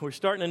We're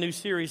starting a new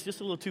series, just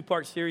a little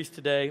two-part series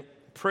today,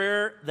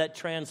 Prayer That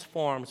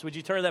Transforms. Would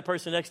you turn to that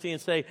person next to you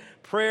and say,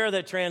 Prayer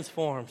That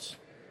Transforms?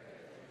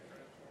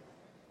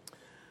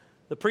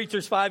 The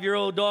preacher's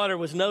 5-year-old daughter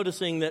was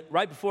noticing that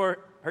right before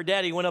her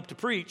daddy went up to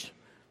preach,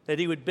 that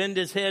he would bend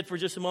his head for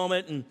just a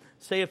moment and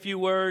say a few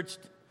words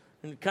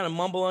and kind of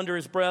mumble under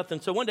his breath. And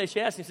so one day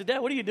she asked him, she said, Dad,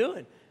 what are you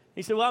doing?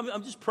 He said, well,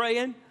 I'm just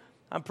praying.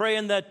 I'm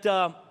praying that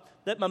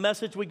my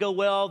message would go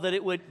well, that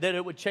it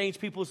would change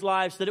people's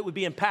lives, that it would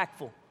be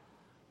impactful.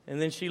 And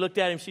then she looked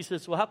at him, she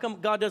says, well, how come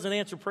God doesn't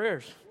answer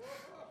prayers?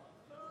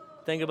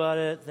 Think about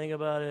it.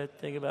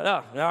 Oh,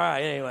 all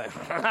right, anyway.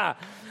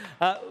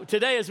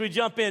 Today as we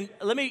jump in,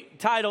 let me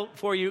title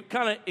for you,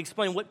 kind of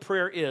explain what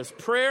prayer is.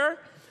 Prayer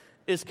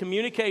is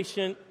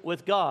communication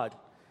with God.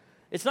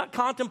 It's not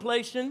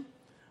contemplation,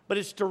 but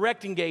it's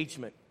direct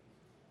engagement.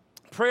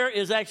 Prayer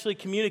is actually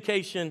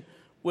communication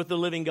with the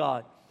living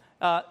God.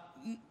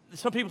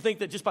 Some people think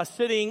that just by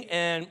sitting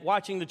and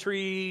watching the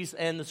trees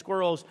and the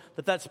squirrels,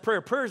 that's prayer.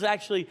 Prayer is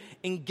actually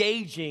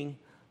engaging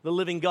the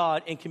living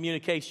God in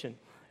communication.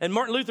 And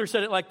Martin Luther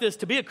said it like this: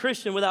 to be a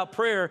Christian without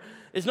prayer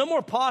is no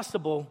more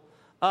possible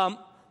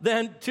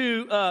than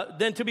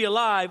to be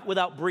alive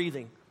without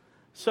breathing.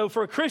 So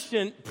for a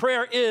Christian,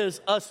 prayer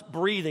is us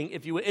breathing,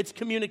 if you will. It's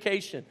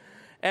communication.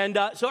 And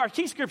so our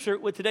key scripture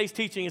with today's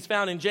teaching is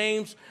found in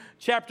James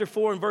chapter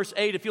 4 and verse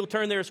 8. If you'll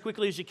turn there as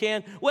quickly as you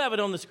can. We'll have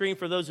it on the screen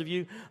for those of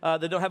you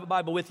that don't have a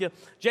Bible with you.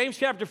 James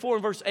chapter 4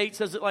 and verse 8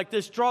 says it like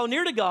this: draw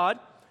near to God,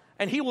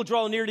 and he will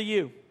draw near to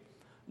you.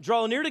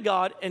 Draw near to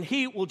God, and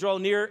he will draw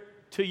near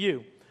to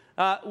you.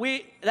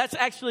 That's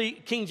actually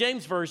King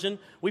James Version.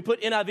 We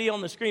put NIV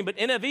on the screen, but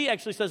NIV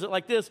actually says it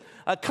like this: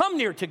 come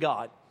near to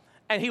God,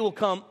 and he will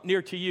come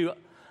near to you.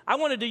 I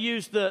wanted to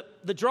use the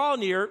draw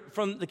near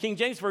from the King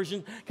James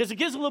Version because it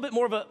gives a little bit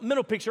more of a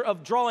mental picture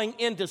of drawing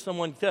into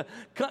someone,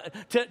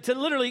 to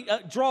literally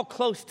draw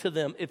close to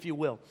them, if you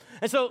will.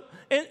 And so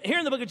here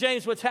in the book of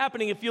James, what's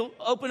happening, if you'll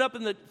open up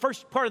in the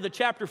first part of the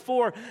chapter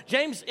 4,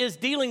 James is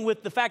dealing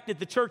with the fact that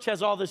the church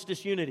has all this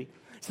disunity.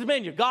 He says,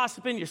 man, you're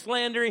gossiping, you're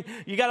slandering,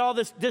 you got all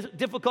this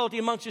difficulty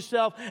amongst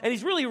yourself, and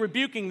he's really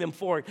rebuking them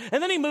for it.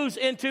 And then he moves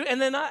into,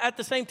 and then at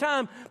the same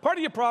time, part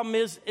of your problem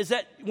is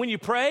that when you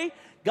pray,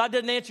 God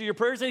doesn't answer your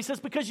prayers. And he says,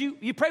 because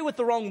you pray with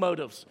the wrong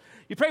motives.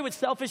 You pray with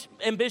selfish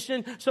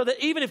ambition so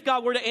that even if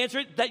God were to answer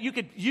it, that you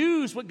could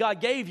use what God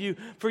gave you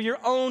for your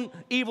own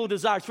evil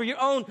desires, for your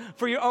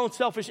own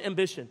selfish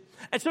ambition.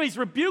 And so he's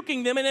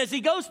rebuking them. And as he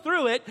goes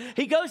through it,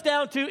 he goes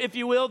down to, if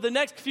you will, the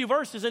next few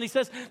verses. And he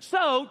says,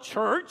 so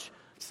church,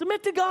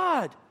 submit to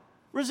God.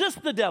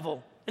 Resist the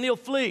devil and he'll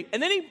flee.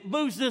 And then he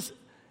moves this: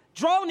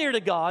 draw near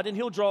to God and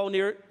he'll draw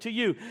near to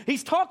you.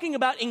 He's talking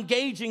about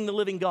engaging the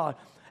living God.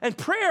 And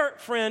prayer,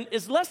 friend,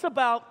 is less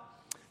about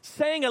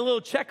saying a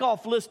little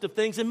check-off list of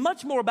things and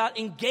much more about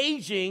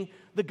engaging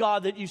the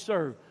God that you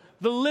serve,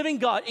 the living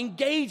God,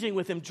 engaging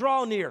with him,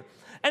 draw near.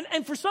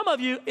 And for some of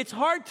you, it's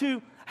hard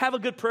to have a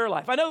good prayer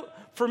life. I know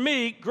for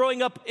me,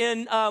 growing up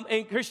in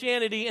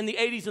Christianity in the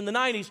 80s and the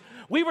 90s,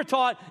 we were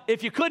taught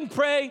if you couldn't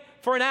pray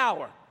for an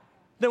hour,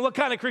 then what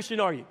kind of Christian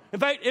are you? In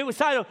fact, it was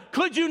titled,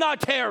 Could You Not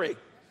Tarry?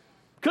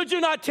 Could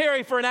you not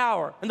tarry for an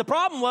hour? And the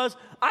problem was,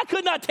 I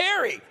could not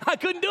tarry. I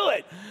couldn't do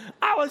it.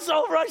 I was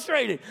so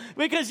frustrated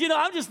because,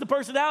 I'm just the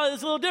personality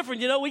that's a little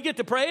different. We get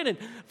to praying and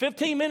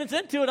 15 minutes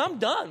into it, I'm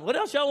done. What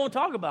else y'all want to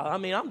talk about? I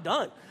mean, I'm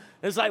done.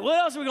 It's like, what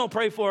else are we going to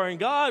pray for? And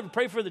God,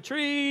 pray for the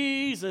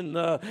trees and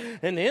the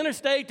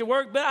interstate to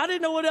work. But I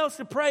didn't know what else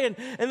to pray.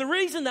 And the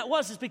reason that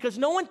was is because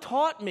no one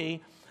taught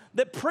me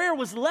that prayer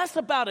was less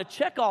about a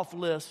checkoff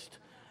list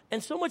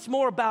and so much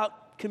more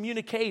about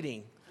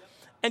communicating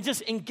and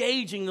just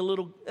engaging the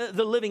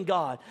living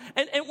God.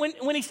 And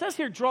when he says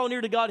here, draw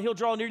near to God, he'll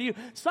draw near to you.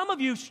 Some of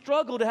you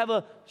struggle to have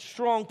a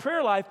strong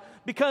prayer life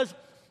because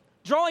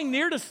drawing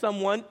near to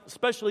someone,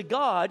 especially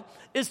God,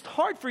 is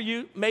hard for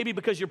you, maybe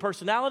because of your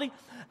personality.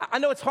 I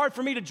know it's hard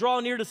for me to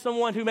draw near to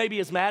someone who maybe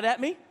is mad at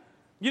me.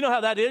 You know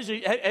how that is.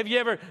 Have you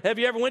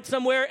ever went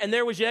somewhere and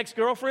there was your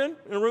ex-girlfriend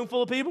in a room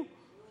full of people?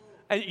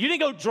 And you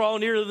didn't go draw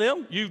near to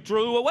them. You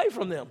drew away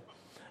from them.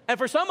 And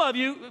for some of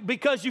you,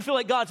 because you feel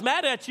like God's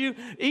mad at you,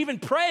 even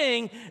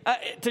praying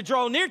to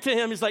draw near to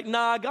him is like,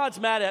 nah, God's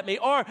mad at me.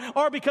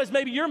 Or because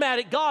maybe you're mad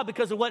at God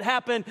because of what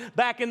happened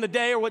back in the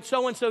day or what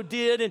so-and-so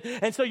did.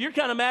 And so you're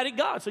kind of mad at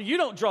God, so you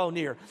don't draw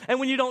near. And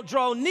when you don't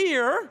draw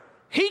near,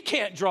 he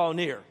can't draw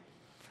near.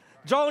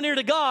 Draw near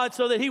to God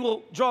so that he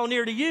will draw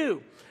near to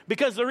you.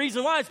 Because the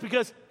reason why is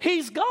because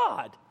he's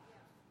God.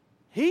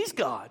 He's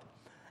God.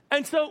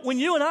 And so when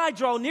you and I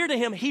draw near to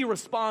him, he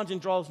responds and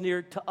draws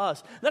near to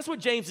us. That's what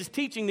James is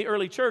teaching the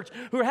early church,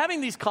 who are having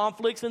these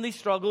conflicts and these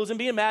struggles and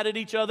being mad at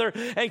each other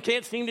and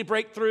can't seem to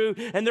break through,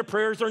 and their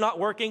prayers are not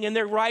working, and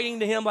they're writing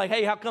to him like,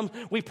 hey, how come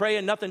we pray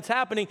and nothing's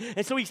happening?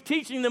 And so he's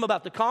teaching them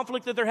about the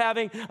conflict that they're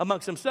having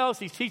amongst themselves.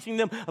 He's teaching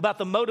them about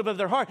the motive of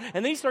their heart.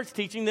 And then he starts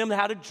teaching them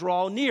how to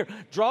draw near.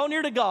 Draw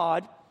near to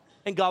God,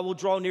 and God will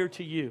draw near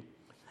to you.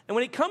 And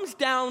when it comes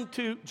down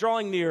to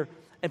drawing near,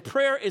 and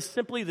prayer is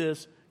simply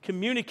this: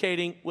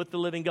 communicating with the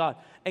living God.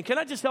 And can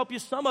I just help you?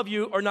 Some of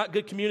you are not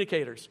good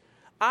communicators.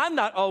 I've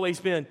not always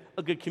been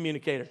a good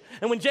communicator.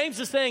 And when James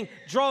is saying,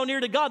 draw near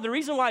to God, the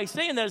reason why he's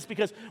saying that is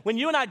because when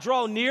you and I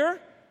draw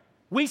near,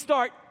 we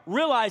start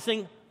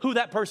realizing who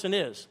that person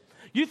is.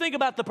 You think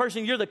about the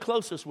person you're the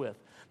closest with,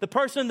 the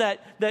person that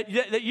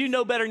you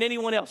know better than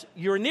anyone else.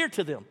 You're near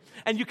to them,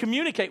 and you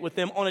communicate with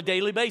them on a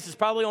daily basis,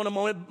 probably on a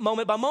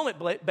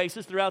moment-by-moment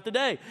basis throughout the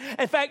day.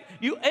 In fact,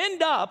 you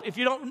end up,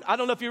 I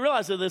don't know if you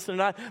realize this or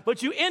not,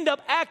 but you end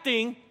up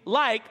acting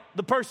like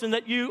the person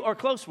that you are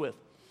close with.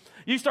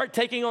 You start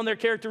taking on their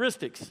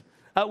characteristics.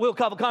 Will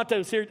Cavalcante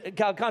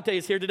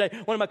is here today,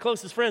 one of my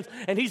closest friends,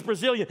 and he's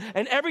Brazilian.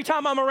 And every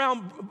time I'm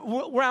around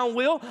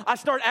Will, I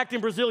start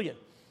acting Brazilian.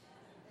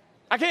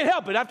 I can't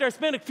help it. After I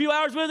spend a few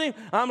hours with him,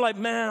 I'm like,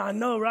 man, I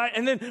know, right?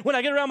 And then when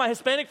I get around my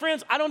Hispanic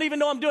friends, I don't even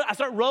know I'm doing it. I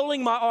start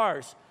rolling my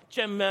R's.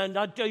 Jim, man,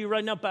 I'll tell you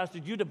right now, Pastor,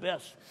 you're the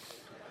best.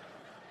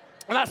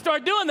 And I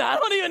start doing that. I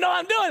don't even know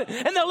I'm doing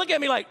it. And they'll look at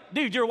me like,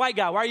 dude, you're a white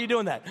guy. Why are you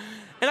doing that?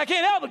 And I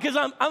can't help it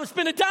because I'm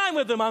spending time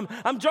with them.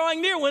 I'm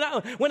drawing near.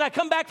 When I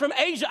come back from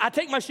Asia, I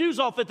take my shoes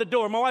off at the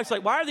door. My wife's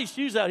like, why are these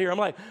shoes out here? I'm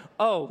like,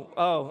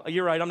 oh,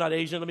 you're right. I'm not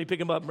Asian. Let me pick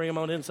them up and bring them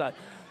on inside.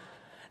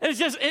 And it's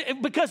just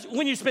because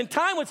when you spend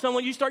time with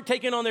someone, you start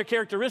taking on their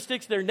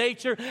characteristics, their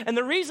nature. And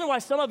the reason why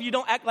some of you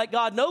don't act like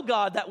God, know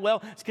God that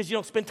well, is because you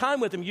don't spend time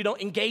with him. You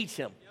don't engage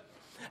him.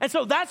 And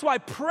so that's why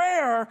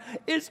prayer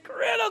is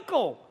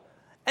critical.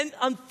 And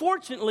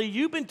unfortunately,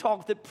 you've been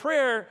taught that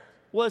prayer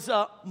was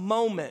a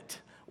moment,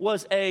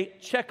 was a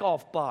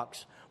checkoff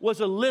box, was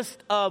a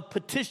list of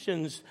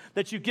petitions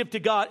that you give to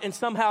God, and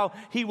somehow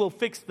he will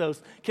fix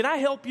those. Can I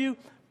help you?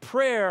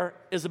 Prayer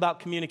is about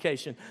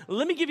communication.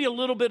 Let me give you a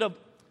little bit of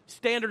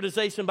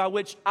standardization by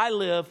which I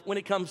live when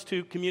it comes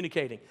to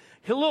communicating.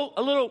 A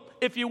little,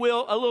 if you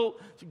will, a little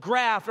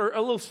graph or a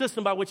little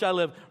system by which I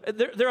live.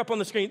 They're up on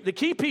the screen. The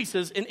key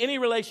pieces in any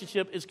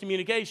relationship is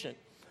communication.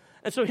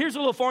 And so here's a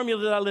little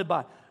formula that I live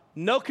by.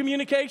 No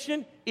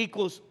communication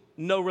equals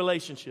no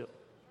relationship.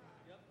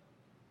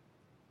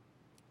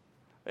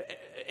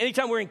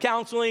 Anytime we're in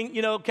counseling,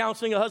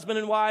 counseling a husband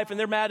and wife and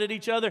they're mad at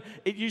each other,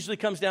 it usually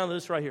comes down to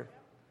this right here.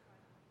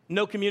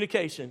 No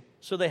communication,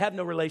 so they have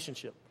no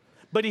relationship.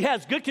 But he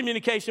has good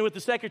communication with the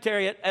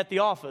secretary at the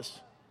office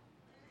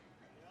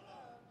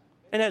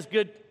and has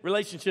good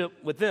relationship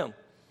with them.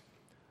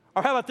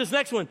 Or how about this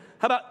next one?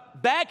 How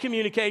about bad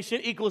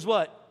communication equals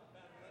what?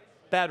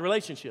 Bad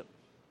relationship.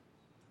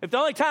 If the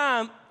only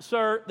time,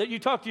 sir, that you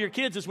talk to your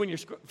kids is when you're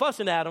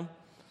fussing at them,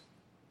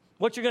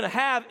 what you're going to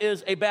have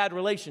is a bad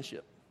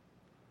relationship.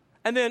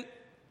 And then,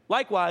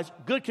 likewise,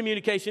 good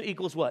communication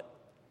equals what?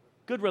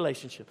 Good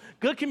relationship.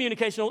 Good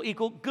communication will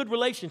equal good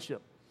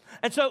relationship.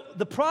 And so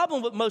the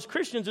problem with most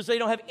Christians is they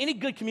don't have any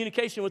good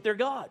communication with their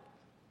God.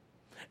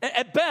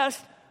 At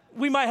best,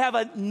 we might have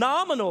a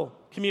nominal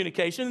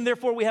communication, and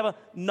therefore we have a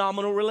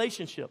nominal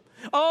relationship.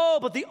 Oh,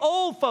 but the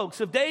old folks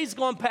of days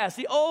gone past,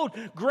 the old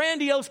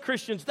grandiose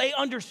Christians, they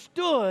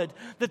understood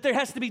that there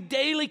has to be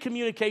daily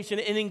communication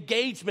and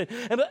engagement.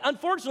 But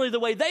unfortunately, the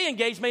way they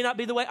engage may not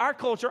be the way our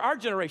culture, our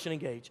generation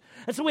engage.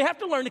 And so we have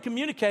to learn to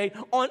communicate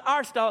on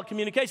our style of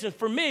communication.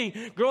 For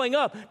me, growing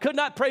up, could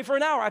not pray for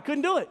an hour. I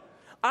couldn't do it.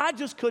 I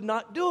just could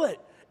not do it.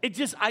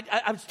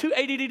 I was too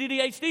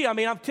ADD. I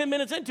mean, I'm 10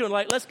 minutes into it,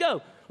 like, let's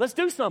go. Let's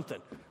do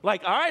something.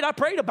 Like, all right, I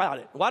prayed about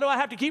it. Why do I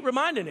have to keep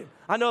reminding him?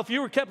 I know if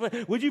you were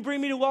would you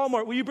bring me to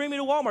Walmart? Will you bring me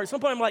to Walmart? At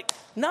some point, I'm like,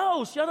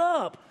 no, shut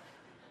up.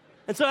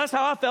 And so that's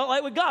how I felt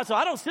like with God. So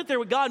I don't sit there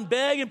with God and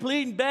beg and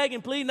plead and beg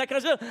and plead and that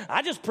kind of stuff.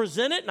 I just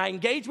present it and I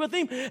engage with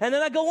him and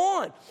then I go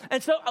on.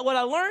 And so what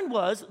I learned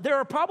was there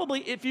are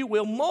probably, if you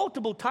will,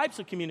 multiple types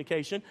of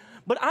communication.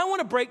 But I want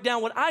to break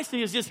down what I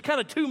see as just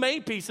kind of two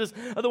main pieces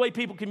of the way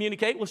people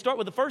communicate. We'll start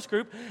with the first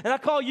group, and I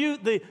call you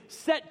the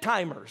set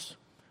timers.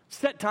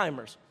 Set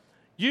timers.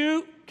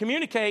 You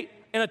communicate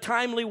in a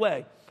timely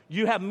way.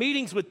 You have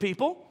meetings with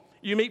people.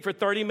 You meet for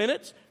 30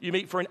 minutes. You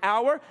meet for an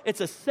hour. It's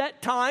a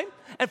set time.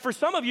 And for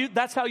some of you,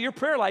 that's how your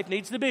prayer life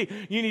needs to be.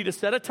 You need to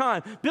set a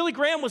time. Billy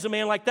Graham was a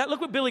man like that. Look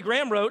what Billy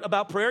Graham wrote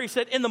about prayer. He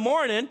said, in the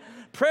morning,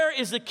 prayer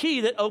is the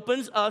key that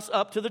opens us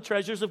up to the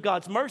treasures of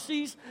God's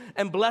mercies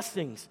and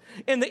blessings.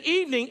 In the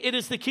evening, it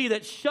is the key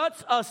that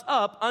shuts us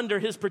up under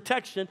his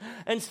protection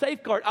and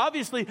safeguard.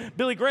 Obviously,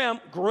 Billy Graham,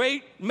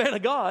 great man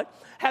of God,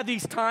 had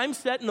these times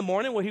set in the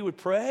morning where he would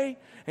pray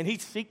and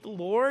he'd seek the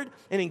Lord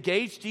and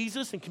engage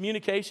Jesus in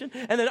communication.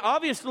 And then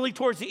obviously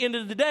towards the end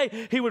of the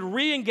day, he would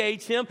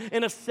re-engage him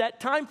in a set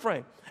time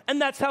frame.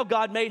 And that's how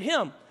God made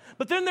him.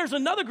 But then there's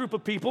another group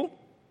of people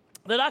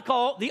that I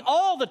call the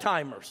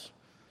all-the-timers.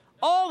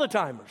 All the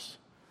timers.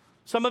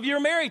 Some of you are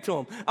married to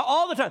them.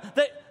 All the time.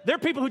 They're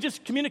people who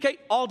just communicate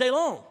all day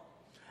long.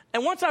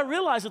 And once I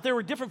realized that there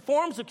were different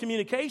forms of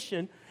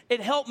communication,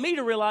 it helped me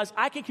to realize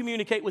I can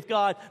communicate with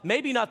God,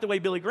 maybe not the way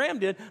Billy Graham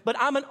did, but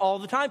I'm an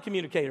all-the-time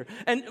communicator.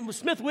 And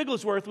Smith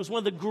Wigglesworth was one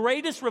of the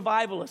greatest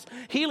revivalists,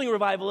 healing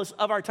revivalists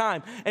of our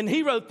time. And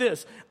he wrote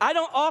this, I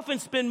don't often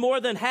spend more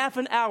than half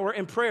an hour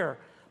in prayer,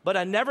 but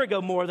I never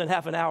go more than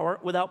half an hour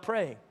without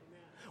praying.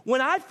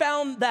 When I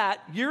found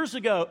that years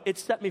ago, it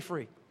set me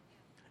free.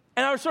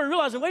 And I started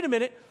realizing, wait a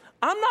minute,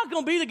 I'm not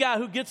going to be the guy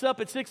who gets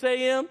up at 6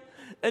 a.m.,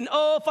 and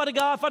oh, Father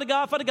God, Father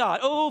God, Father God.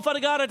 Oh, Father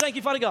God, I thank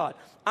you, Father God.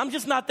 I'm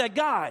just not that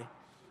guy.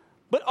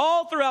 But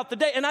all throughout the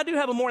day, and I do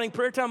have a morning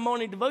prayer time,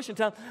 morning devotion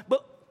time,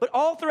 but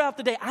all throughout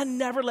the day, I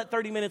never let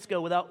 30 minutes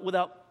go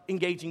without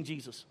engaging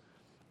Jesus.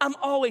 I'm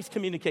always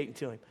communicating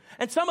to him.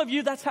 And some of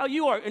you, that's how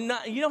you are. And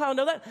you know how I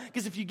know that?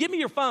 Because if you give me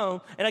your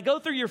phone and I go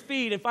through your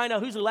feed and find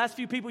out who's the last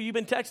few people you've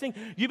been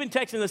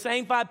texting the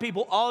same 5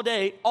 people all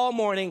day, all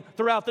morning,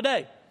 throughout the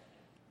day.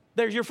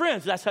 There's your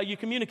friends. That's how you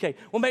communicate.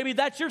 Well, maybe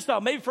that's your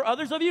style. Maybe for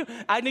others of you,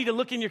 I need to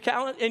look in your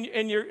calendar,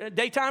 in your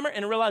day timer,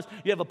 and realize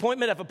you have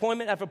appointment after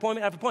appointment after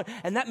appointment after appointment.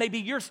 And that may be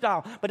your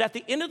style. But at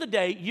the end of the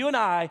day, you and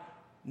I,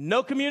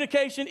 no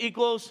communication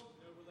equals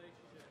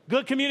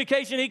good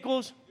communication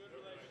equals.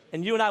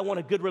 And you and I want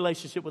a good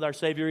relationship with our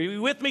Savior. Are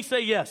you with me?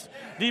 Say yes.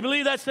 Do you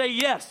believe that? Say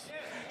yes.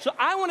 So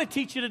I want to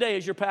teach you today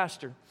as your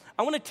pastor.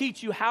 I want to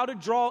teach you how to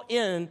draw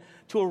in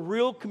to a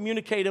real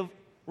communicative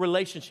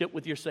relationship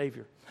with your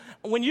Savior.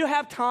 When you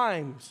have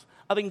times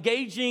of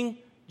engaging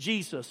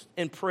Jesus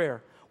in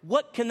prayer,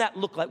 what can that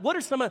look like? What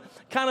are some of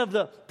kind of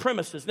the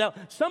premises? Now,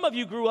 some of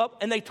you grew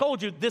up and they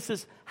told you this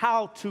is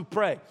how to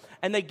pray.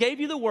 And they gave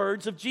you the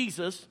words of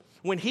Jesus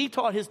when he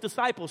taught his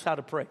disciples how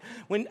to pray.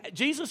 When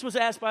Jesus was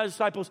asked by his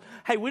disciples,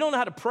 hey, we don't know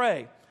how to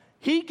pray,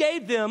 he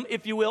gave them,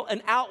 if you will,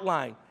 an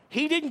outline.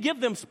 He didn't give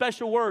them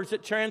special words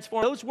that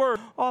transform those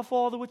words. Our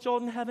Father which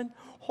art in heaven,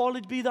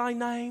 hallowed be thy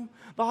name,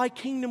 thy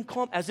kingdom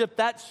come. As if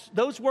that's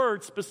those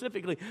words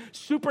specifically,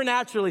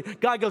 supernaturally,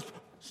 God goes,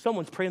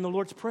 someone's praying the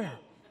Lord's Prayer.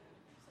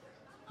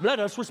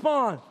 Let us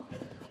respond.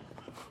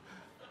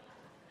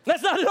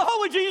 That's not at all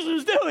what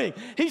Jesus is doing.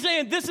 He's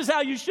saying this is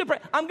how you should pray.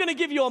 I'm going to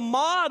give you a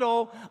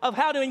model of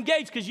how to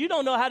engage because you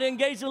don't know how to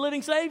engage the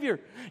living Savior.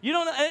 You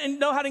don't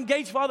know how to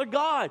engage Father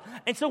God.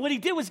 And so what he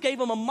did was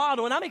gave him a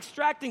model. And I'm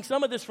extracting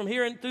some of this from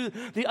here and through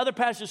the other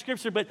passages of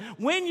Scripture. But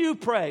when you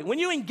pray, when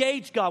you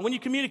engage God, when you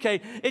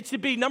communicate, it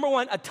should be, number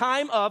one, a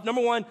time of,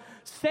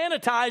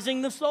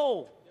 sanitizing the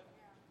soul.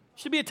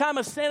 It should be a time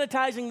of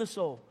sanitizing the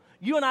soul.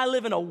 You and I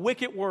live in a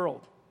wicked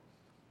world.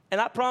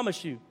 And I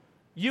promise you,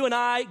 you and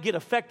I get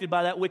affected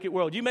by that wicked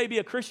world. You may be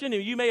a Christian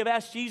and you may have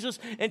asked Jesus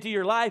into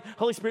your life.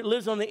 Holy Spirit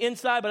lives on the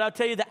inside, but I'll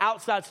tell you the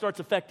outside starts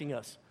affecting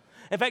us.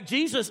 In fact,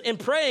 Jesus, in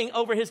praying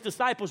over his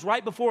disciples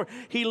right before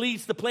he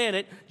leaves the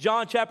planet,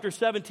 John chapter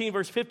 17,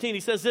 verse 15,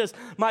 he says this,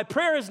 my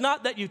prayer is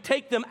not that you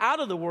take them out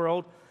of the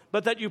world,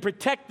 but that you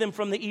protect them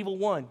from the evil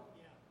one.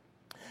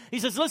 He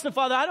says, listen,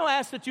 Father, I don't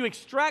ask that you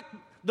extract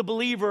the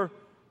believer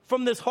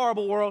from this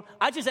horrible world.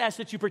 I just ask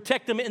that you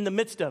protect them in the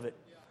midst of it.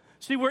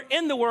 See, we're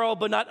in the world,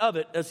 but not of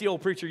it, as the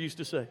old preacher used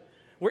to say.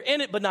 We're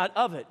in it, but not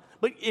of it.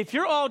 But if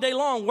you're all day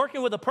long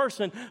working with a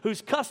person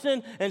who's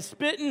cussing and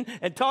spitting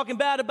and talking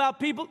bad about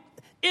people,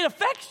 it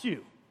affects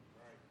you.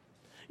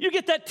 You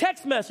get that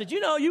text message.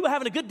 You know, you were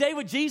having a good day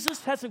with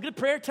Jesus, had some good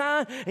prayer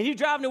time, and you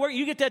driving to work,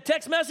 you get that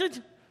text message.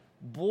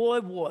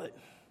 Boy, what?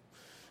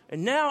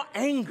 And now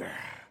anger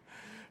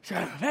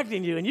starts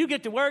affecting you. And you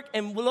get to work,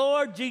 and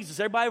Lord Jesus,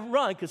 everybody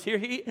run, because here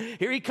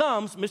he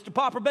comes, Mr.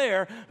 Papa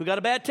Bear, who got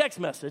a bad text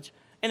message.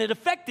 And it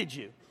affected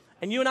you.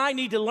 And you and I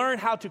need to learn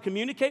how to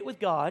communicate with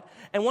God.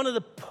 And one of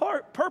the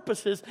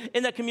purposes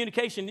in that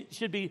communication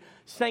should be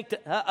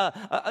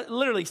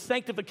literally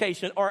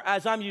sanctification, or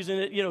as I'm using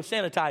it,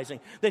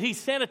 sanitizing. That he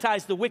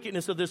sanitized the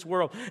wickedness of this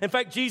world. In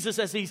fact, Jesus,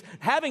 as he's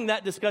having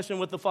that discussion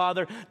with the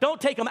Father, don't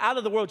take them out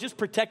of the world, just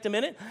protect them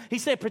in it. He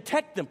said,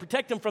 protect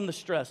them from the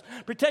stress,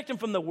 protect them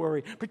from the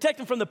worry, protect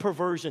them from the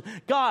perversion.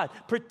 God,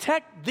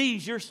 protect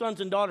these, your sons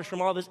and daughters,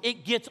 from all this.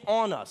 It gets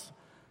on us.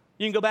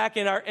 You can go back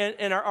in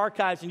our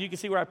archives and you can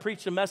see where I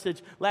preached a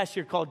message last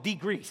year called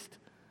Degreased.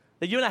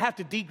 That you and I have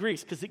to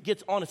degrease because it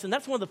gets on us. And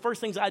that's one of the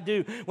first things I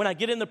do when I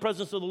get in the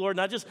presence of the Lord.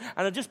 And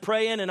I'm just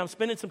praying and I'm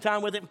spending some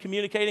time with it and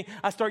communicating.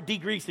 I start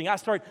degreasing. I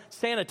start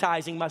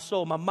sanitizing my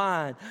soul, my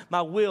mind,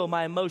 my will,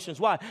 my emotions.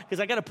 Why?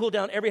 Because I got to pull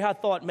down every high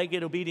thought and make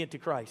it obedient to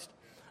Christ.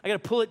 I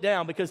got to pull it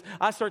down because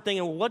I start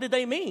thinking, well, what did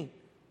they mean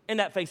in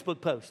that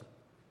Facebook post?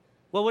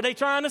 What were they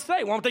trying to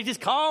say? Why don't they just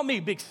call me,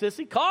 big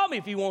sissy? Call me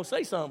if you want to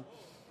say something.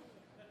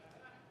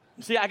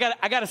 See, I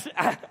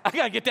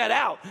gotta get that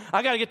out.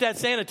 I gotta get that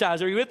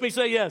sanitized. Are you with me?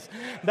 Say yes.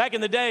 Back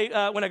in the day,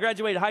 when I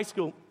graduated high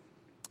school,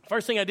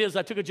 first thing I did is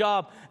I took a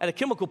job at a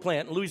chemical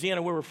plant in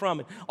Louisiana, where we're from.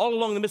 And all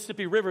along the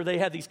Mississippi River, they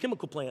had these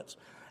chemical plants.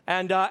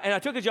 And I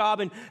took a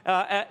job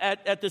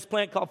at this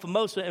plant called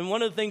Formosa. And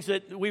one of the things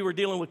that we were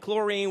dealing with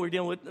chlorine, we were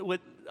dealing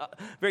with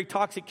very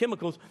toxic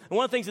chemicals. And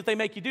one of the things that they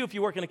make you do if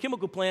you work in a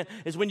chemical plant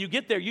is when you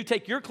get there, you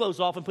take your clothes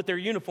off and put their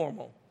uniform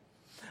on.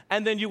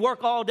 And then you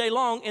work all day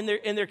long in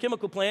their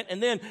chemical plant.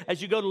 And then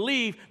as you go to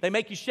leave, they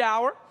make you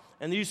shower,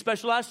 and they use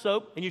specialized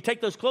soap. And you take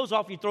those clothes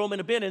off, you throw them in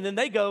a bin, and then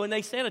they go and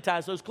they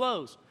sanitize those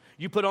clothes.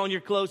 You put on your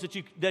clothes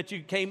that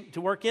you came to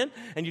work in,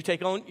 and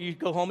you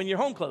go home in your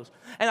home clothes.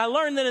 And I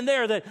learned then and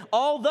there that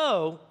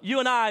although you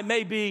and I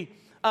may be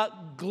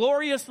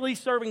gloriously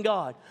serving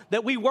God,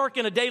 that we work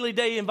in a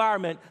daily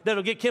environment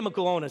that'll get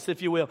chemical on us,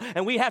 if you will.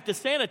 And we have to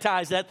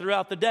sanitize that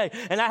throughout the day.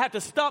 And I have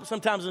to stop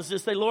sometimes and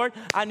just say, Lord,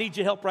 I need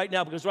your help right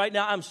now, because right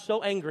now I'm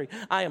so angry.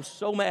 I am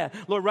so mad.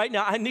 Lord, right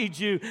now I need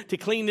you to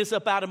clean this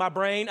up out of my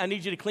brain. I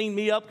need you to clean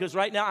me up, because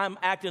right now I'm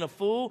acting a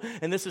fool,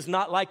 and this is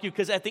not like you.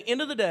 Because at the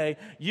end of the day,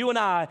 you and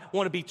I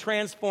want to be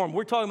transformed.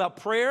 We're talking about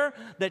prayer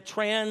that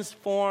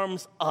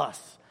transforms us.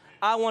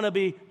 I want to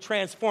be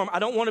transformed. I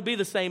don't want to be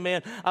the same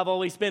man I've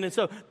always been. And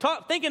so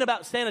thinking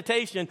about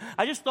sanitation,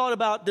 I just thought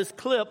about this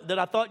clip that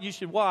I thought you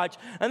should watch.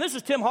 And this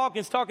is Tim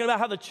Hawkins talking about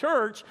how the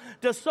church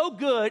does so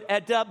good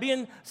at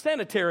being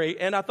sanitary.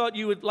 And I thought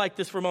you would like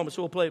this for a moment,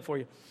 so we'll play it for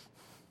you.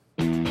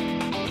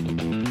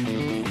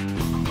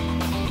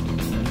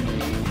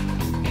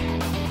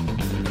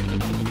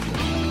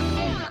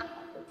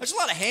 There's a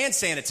lot of hand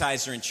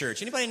sanitizer in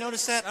church. Anybody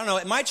notice that? I don't know.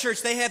 At my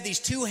church, they have these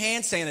 2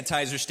 hand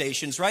sanitizer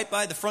stations right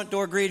by the front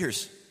door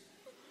greeters.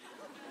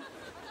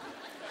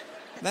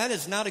 That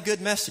is not a good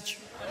message.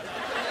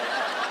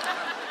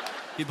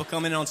 People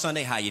come in on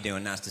Sunday. How you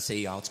doing? Nice to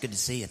see y'all. It's good to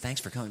see you. Thanks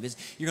for coming to visit.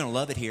 You're going to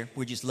love it here.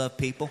 We just love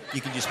people.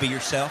 You can just be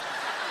yourself.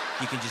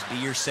 You can just be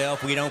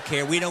yourself. We don't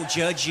care. We don't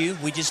judge you.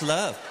 We just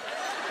love.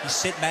 You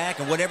sit back,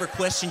 and whatever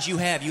questions you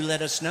have, you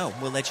let us know.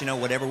 We'll let you know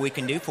whatever we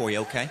can do for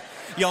you, okay?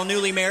 Y'all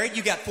newly married,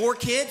 you got 4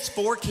 kids?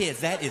 4 kids.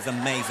 That is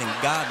amazing.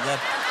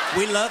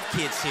 We love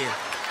kids here.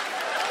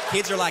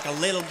 Kids are like a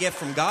little gift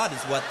from God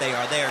is what they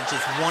are. They are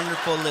just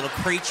wonderful little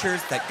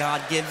creatures that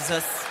God gives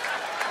us.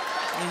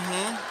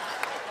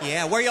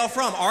 Yeah, where y'all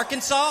from?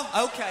 Arkansas?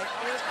 Okay.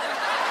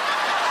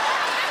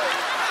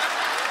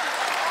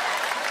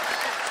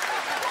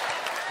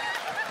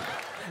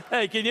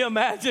 Hey, can you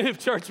imagine if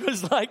church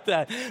was like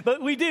that? But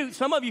we do.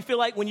 Some of you feel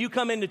like when you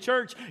come into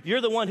church,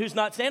 you're the one who's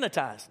not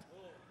sanitized.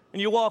 And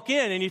you walk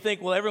in and you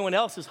think, well, everyone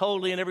else is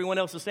holy and everyone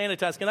else is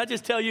sanitized. Can I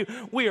just tell you,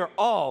 we are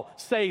all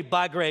saved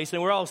by grace,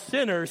 and we're all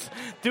sinners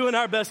doing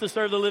our best to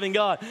serve the living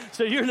God.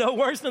 So you're no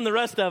worse than the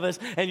rest of us,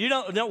 and you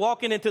don't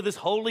walking into this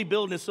holy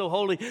building is so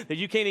holy that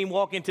you can't even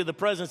walk into the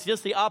presence.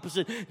 Just the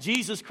opposite.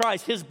 Jesus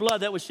Christ, his blood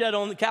that was shed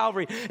on the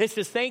Calvary, it's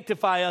to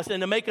sanctify us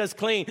and to make us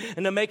clean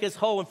and to make us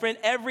whole. And friend,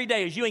 every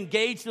day as you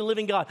engage the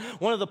living God,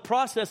 one of the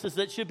processes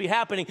that should be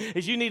happening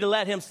is you need to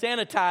let him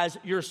sanitize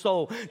your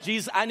soul.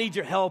 Jesus, I need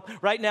your help.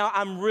 Right now,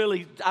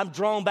 I'm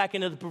drawn back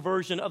into the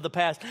perversion of the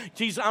past.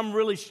 Jesus, I'm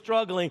really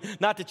struggling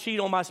not to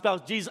cheat on my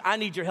spouse. Jesus, I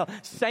need your help.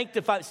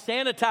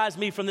 Sanitize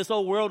me from this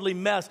old worldly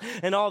mess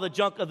and all the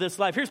junk of this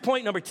life. Here's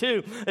point number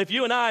 2. If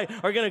you and I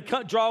are going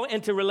to draw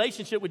into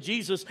relationship with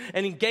Jesus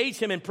and engage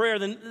him in prayer,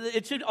 then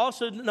it should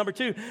also, number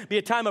 2, be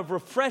a time of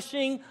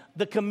refreshing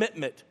the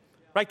commitment.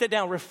 Write that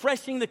down.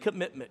 Refreshing the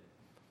commitment.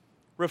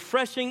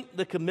 Refreshing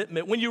the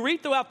commitment. When you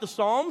read throughout the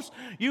Psalms,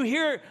 you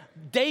hear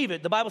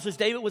David. The Bible says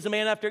David was a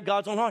man after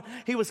God's own heart.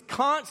 He was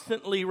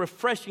constantly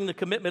refreshing the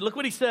commitment. Look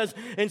what he says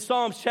in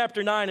Psalms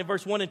chapter 9 and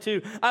verse 1 and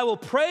 2. I will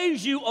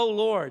praise you, O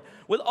Lord,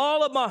 with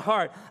all of my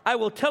heart. I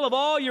will tell of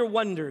all your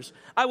wonders.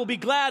 I will be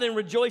glad and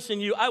rejoice in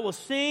you. I will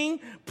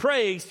sing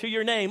praise to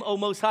your name, O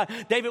Most High.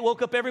 David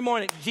woke up every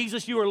morning.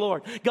 Jesus, you are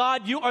Lord.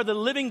 God, you are the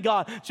living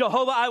God.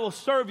 Jehovah, I will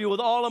serve you with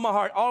all of my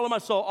heart, all of my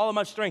soul, all of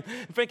my strength.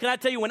 In fact, can I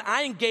tell you, when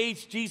I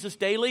engage Jesus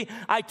daily,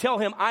 I tell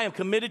him, I am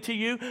committed to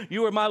you.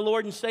 You are my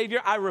Lord and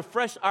Savior. I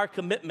refresh our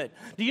commitment.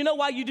 Do you know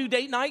why you do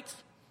date nights?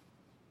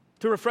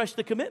 To refresh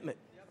the commitment.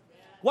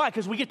 Why?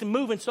 Because we get to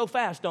moving so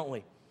fast, don't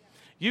we?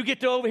 You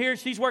get to over here,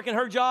 she's working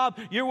her job,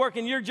 you're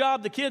working your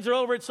job, the kids are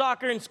over at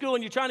soccer and school,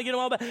 and you're trying to get them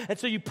all back. And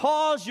so you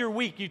pause your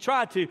week, you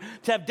try to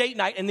have date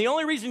night. And the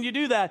only reason you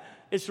do that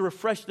is to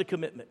refresh the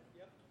commitment.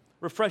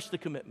 Refresh the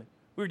commitment.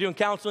 We were doing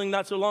counseling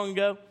not so long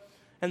ago,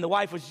 and the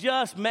wife was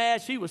just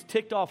mad. She was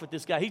ticked off at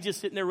this guy. He's just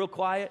sitting there real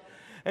quiet.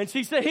 And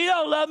she said, he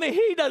don't love me.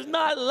 He does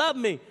not love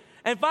me.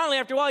 And finally,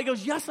 after a while, he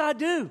goes, yes, I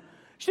do.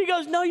 She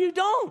goes, no, you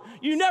don't.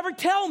 You never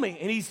tell me.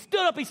 And he stood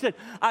up. He said,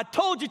 I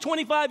told you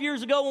 25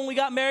 years ago when we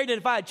got married that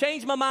if I had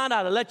changed my mind,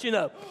 I'd have let you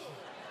know.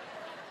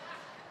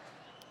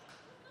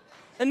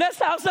 And that's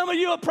how some of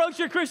you approach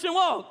your Christian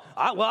walk.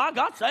 I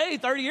got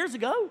saved 30 years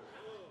ago.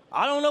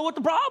 I don't know what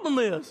the problem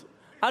is.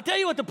 I'll tell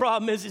you what the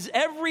problem is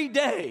every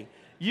day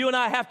you and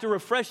I have to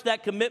refresh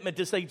that commitment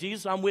to say,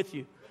 Jesus, I'm with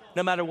you.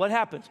 No matter what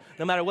happens,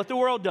 no matter what the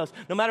world does,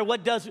 no matter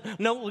what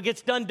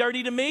gets done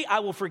dirty to me, I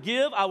will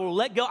forgive, I will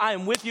let go, I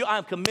am with you, I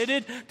am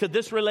committed to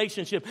this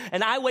relationship.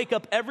 And I wake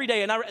up every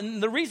day,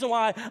 and the reason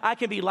why I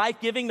can be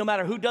life-giving no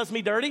matter who does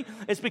me dirty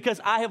is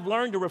because I have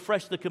learned to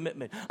refresh the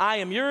commitment. I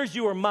am yours,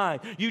 you are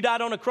mine. You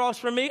died on a cross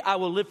for me, I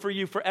will live for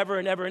you forever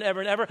and ever and ever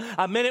and ever.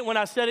 I meant it when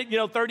I said it,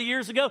 30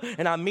 years ago,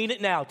 and I mean it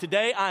now.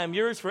 Today, I am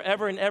yours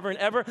forever and ever and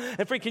ever.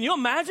 And friend, can you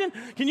imagine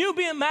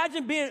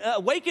being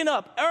waking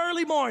up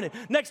early morning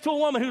next to a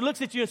woman who looks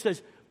at you and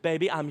says,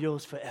 baby, I'm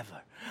yours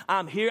forever.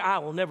 I'm here. I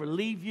will never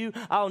leave you.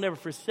 I will never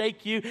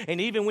forsake you. And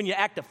even when you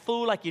act a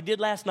fool like you did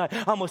last night,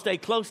 I'm going to stay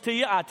close to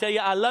you. I tell you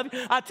I love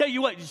you. I tell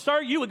you what,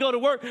 sir, you would go to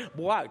work.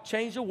 Boy, I would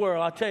change the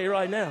world. I'll tell you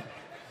right now.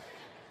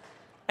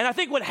 And I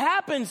think what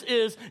happens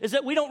is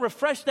that we don't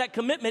refresh that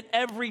commitment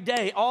every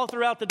day, all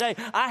throughout the day.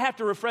 I have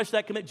to refresh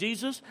that commitment.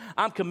 Jesus,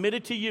 I'm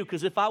committed to you,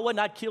 because if I wouldn't,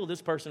 I'd kill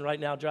this person right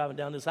now driving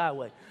down this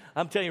highway.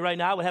 I'm telling you right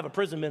now, I would have a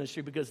prison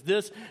ministry, because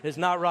this is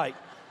not right.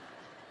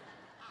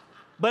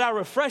 But I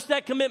refresh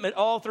that commitment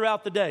all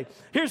throughout the day.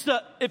 Here's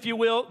the, if you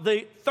will,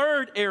 the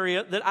third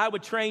area that I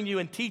would train you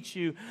and teach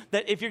you,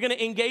 that if you're going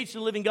to engage the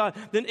living God,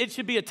 then it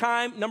should be a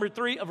time, number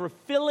 3, of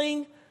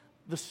refilling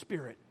the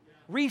Spirit.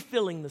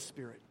 Refilling the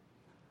Spirit.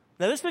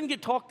 Now, this doesn't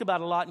get talked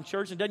about a lot in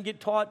church and doesn't get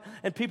taught,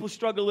 and people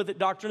struggle with it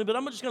doctrinally, but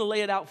I'm just going to lay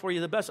it out for you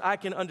the best I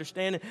can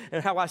understand it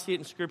and how I see it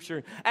in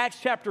Scripture. Acts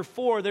chapter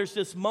 4, there's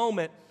this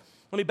moment.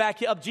 Let me back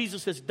you up.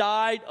 Jesus has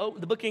died.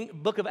 The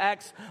book of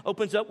Acts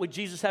opens up with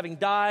Jesus having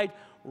died,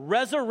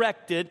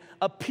 resurrected,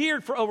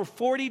 appeared for over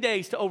 40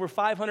 days to over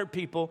 500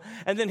 people,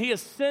 and then he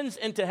ascends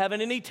into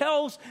heaven. And he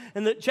tells,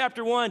 in the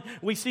chapter 1,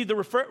 we see the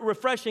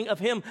refreshing of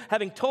him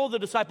having told the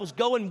disciples,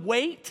 go and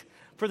wait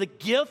for the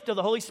gift of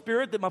the Holy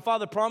Spirit that my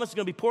Father promised is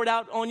going to be poured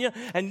out on you,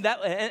 and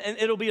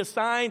it'll be a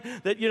sign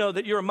that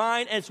that you're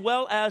mine, as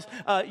well as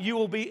you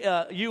will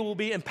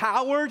be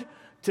empowered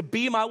to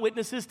be my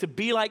witnesses, to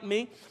be like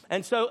me.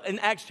 And so in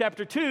Acts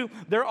chapter 2,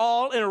 they're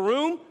all in a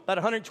room, about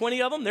 120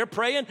 of them. They're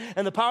praying,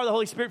 and the power of the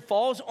Holy Spirit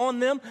falls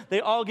on them.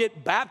 They all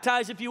get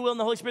baptized, if you will, in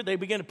the Holy Spirit. They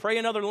begin to pray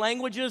in other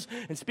languages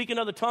and speak in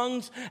other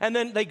tongues. And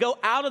then they go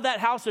out of that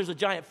house. There's a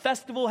giant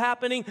festival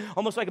happening,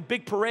 almost like a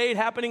big parade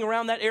happening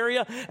around that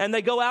area. And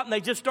they go out and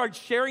they just start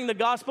sharing the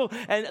gospel.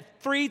 And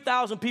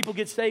 3,000 people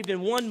get saved in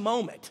one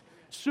moment.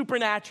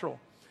 Supernatural.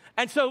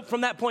 And so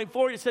from that point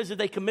forward, it says that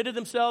they committed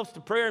themselves to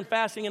prayer and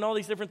fasting and all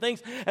these different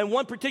things. And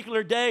one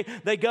particular day,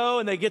 they go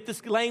and they get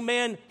this lame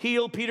man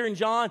healed, Peter and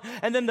John.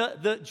 And then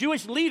the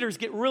Jewish leaders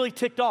get really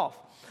ticked off.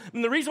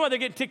 And the reason why they're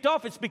getting ticked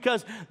off is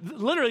because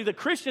literally the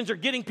Christians are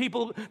getting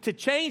people to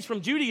change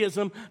from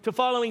Judaism to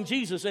following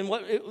Jesus. And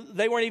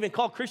they weren't even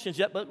called Christians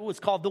yet, but it was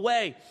called the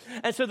Way.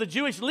 And so the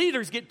Jewish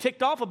leaders get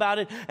ticked off about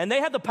it, and they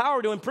have the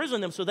power to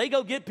imprison them. So they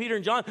go get Peter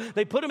and John.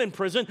 They put them in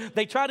prison.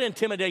 They try to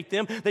intimidate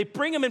them. They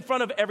bring them in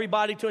front of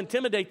everybody to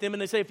intimidate them.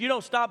 And they say, if you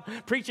don't stop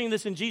preaching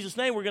this in Jesus'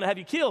 name, we're going to have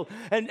you killed.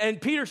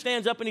 And Peter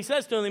stands up and he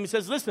says to them, he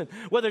says, listen,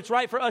 whether it's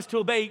right for us to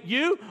obey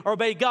you or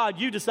obey God,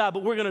 you decide,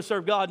 but we're going to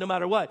serve God no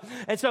matter what.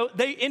 And so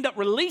they end up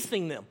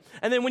releasing them.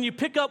 And then when you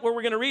pick up where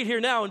we're going to read here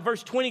now in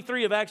verse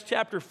 23 of Acts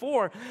chapter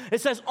 4, it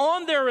says,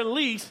 on their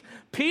release,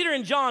 Peter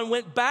and John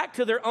went back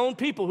to their own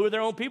people. Who are their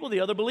own people? The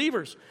other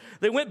believers.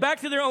 They went back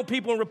to their own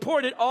people and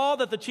reported all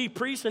that the chief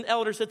priests and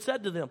elders had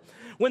said to them.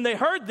 When they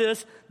heard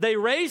this, they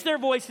raised their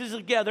voices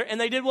together, and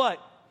they did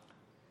what?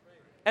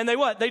 And they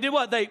what? They did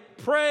what? They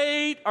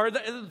prayed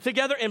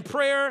together in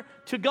prayer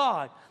to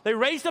God. They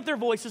raised up their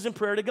voices in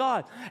prayer to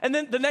God. And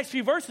then the next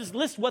few verses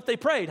list what they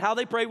prayed, how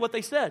they prayed, what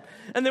they said.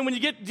 And then when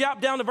you get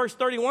down to verse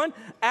 31,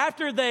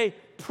 after they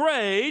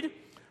prayed,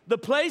 the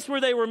place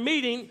where they were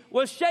meeting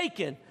was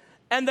shaken,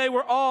 and they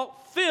were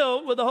all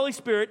filled with the Holy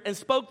Spirit and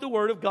spoke the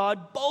word of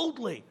God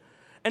boldly.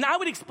 And I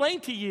would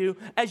explain to you,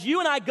 as you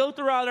and I go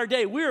throughout our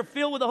day, we are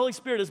filled with the Holy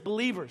Spirit as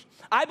believers.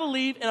 I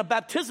believe in a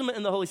baptism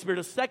in the Holy Spirit,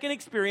 a second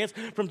experience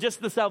from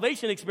just the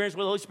salvation experience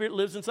where the Holy Spirit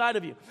lives inside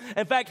of you.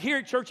 In fact, here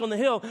at Church on the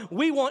Hill,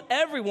 we want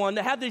everyone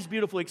to have these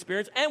beautiful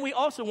experiences, and we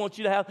also want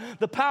you to have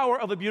the power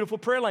of a beautiful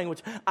prayer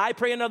language. I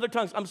pray in other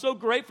tongues. I'm so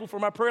grateful for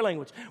my prayer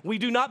language. We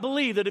do not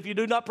believe that if you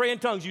do not pray in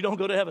tongues, you don't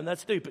go to heaven.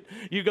 That's stupid.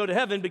 You go to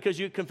heaven because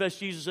you confess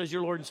Jesus as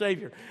your Lord and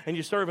Savior, and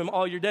you serve him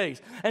all your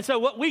days. And so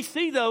what we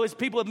see, though, is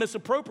people have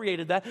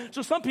misappropriated that.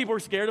 So some people are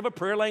scared of a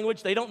prayer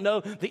language. They don't know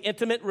the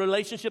intimate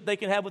relationship they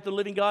can have with the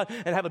living God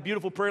and have a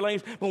beautiful prayer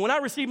language. But when I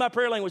received my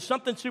prayer language,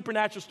 something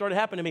supernatural started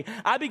happening to me.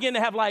 I began to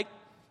have like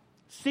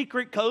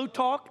secret code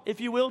talk,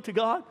 if you will, to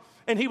God.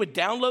 And he would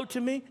download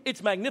to me.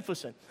 It's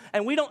magnificent.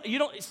 And you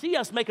don't see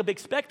us make a big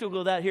spectacle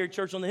of that here at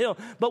Church on the Hill.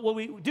 But what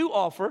we do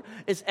offer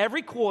is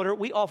every quarter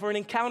we offer an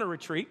encounter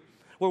retreat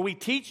where we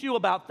teach you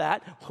about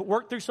that,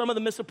 work through some of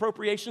the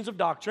misappropriations of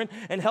doctrine,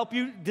 and help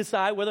you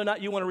decide whether or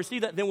not you want to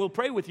receive that. Then we'll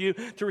pray with you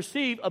to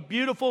receive a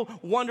beautiful,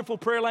 wonderful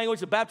prayer language,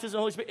 the baptism of the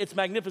Holy Spirit. It's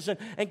magnificent.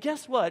 And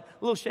guess what?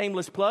 A little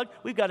shameless plug.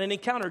 We've got an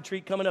encounter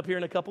retreat coming up here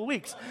in a couple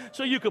weeks.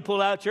 So you could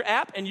pull out your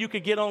app, and you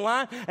could get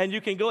online, and you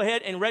can go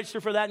ahead and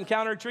register for that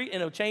encounter retreat,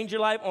 and it'll change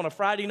your life on a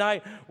Friday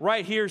night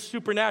right here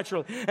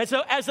supernaturally. And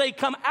so as they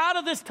come out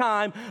of this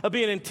time of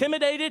being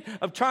intimidated,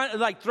 of trying,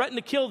 like threaten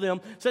to kill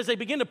them, so as they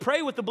begin to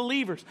pray with the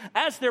believers,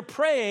 as they're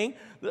praying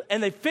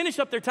and they finish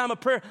up their time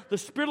of prayer, the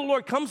Spirit of the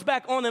Lord comes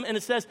back on them, and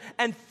it says,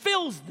 and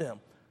fills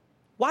them.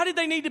 Why did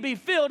they need to be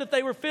filled if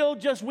they were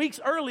filled just weeks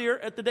earlier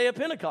at the day of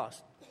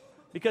Pentecost?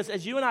 Because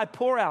as you and I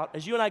pour out,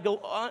 as you and I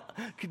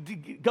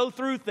go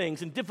through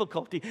things and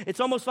difficulty,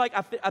 it's almost like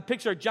I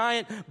picture a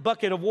giant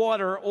bucket of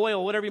water or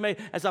oil, whatever you may.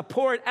 As I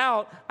pour it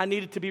out, I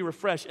need it to be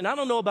refreshed. And I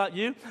don't know about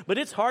you, but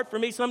it's hard for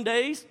me some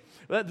days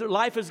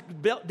Life has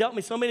dealt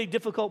me so many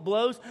difficult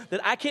blows that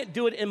I can't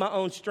do it in my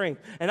own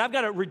strength. And I've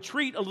got to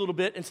retreat a little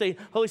bit and say,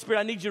 Holy Spirit,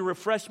 I need you to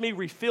refresh me,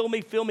 refill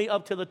me, fill me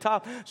up to the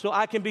top so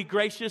I can be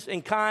gracious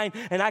and kind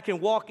and I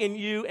can walk in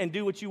you and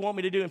do what you want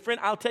me to do. And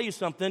friend, I'll tell you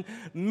something.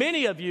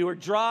 Many of you are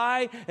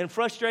dry and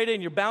frustrated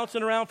and you're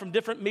bouncing around from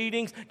different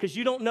meetings because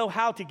you don't know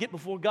how to get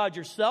before God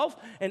yourself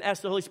and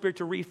ask the Holy Spirit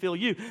to refill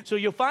you. So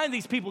you'll find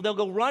these people, they'll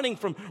go running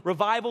from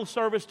revival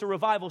service to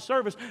revival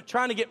service,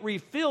 trying to get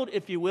refilled,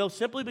 if you will,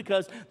 simply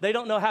because they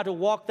don't know how to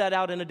walk that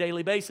out on a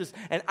daily basis.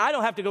 And I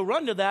don't have to go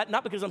run to that,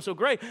 not because I'm so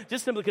great,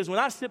 just simply because when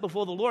I sit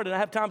before the Lord and I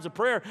have times of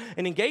prayer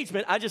and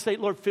engagement, I just say,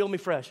 Lord, fill me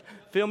fresh.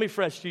 Fill me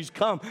fresh. Jesus,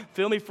 come.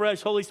 Fill me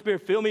fresh. Holy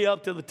Spirit, fill me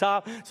up to the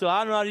top. So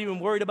I'm not even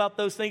worried about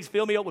those things.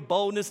 Fill me up with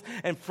boldness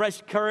and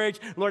fresh courage.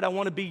 Lord, I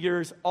want to be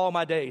yours all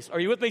my days. Are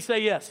you with me?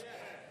 Say yes.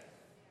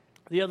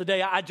 The other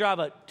day, I drive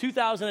a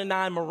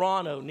 2009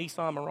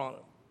 Nissan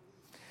Murano.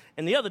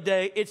 And the other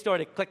day, it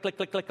started click, click,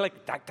 click, click,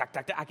 click, tack, tack,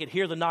 tack, tack. I could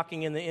hear the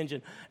knocking in the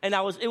engine. And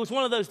it was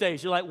one of those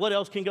days. You're like, what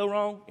else can go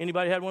wrong?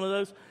 Anybody had one of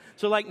those?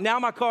 So like now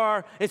my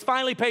car, it's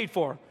finally paid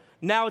for.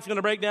 Now it's going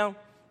to break down.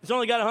 It's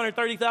only got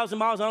 130,000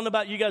 miles. I don't know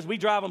about you guys. We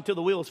drive them till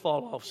the wheels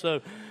fall off.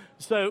 So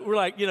we're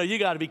like, you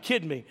got to be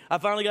kidding me. I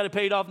finally got it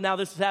paid off. Now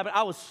this has happened.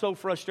 I was so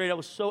frustrated. I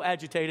was so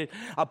agitated.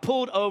 I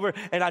pulled over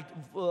and I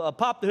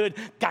popped the hood.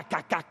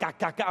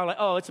 I'm like,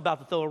 oh, it's about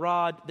to throw a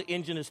rod. The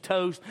engine is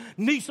toast.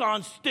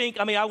 Nissan stink.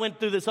 I went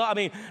through this.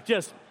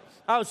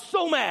 I was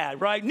so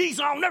mad, right? Nissan,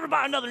 I'll never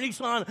buy another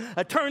Nissan.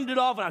 I turned it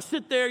off and I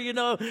sit there, and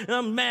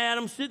I'm mad.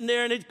 I'm sitting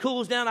there and it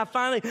cools down.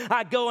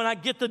 I go and I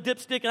get the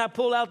dipstick and I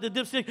pull out the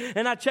dipstick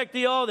and I check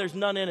the oil. There's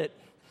none in it.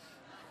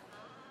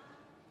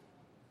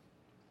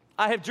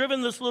 I have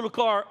driven this little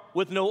car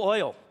with no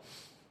oil.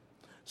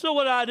 So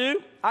what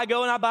do? I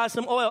go and I buy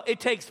some oil.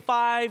 It takes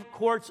 5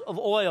 quarts of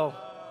oil.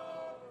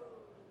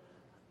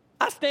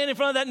 I stand in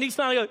front of that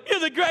Nissan and I go,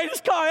 you're the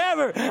greatest car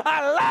ever.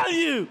 I love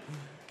you.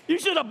 You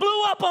should have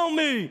blew up on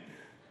me.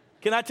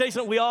 Can I tell you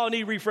something? We all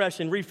need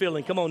refreshing,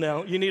 refilling. Come on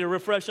now. You need a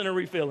refreshing and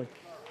refilling.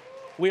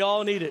 We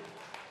all need it.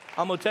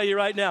 I'm going to tell you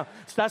right now.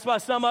 So that's why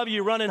some of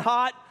you are running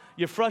hot.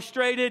 You're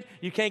frustrated.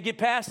 You can't get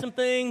past some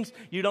things.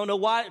 You don't know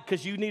why,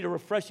 because you need a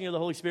refreshing of the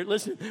Holy Spirit.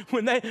 Listen,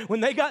 when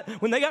they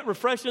got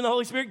refreshed in the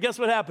Holy Spirit, guess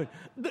what happened?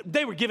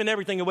 They were giving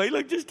everything away.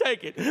 Look, just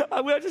take it.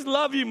 I just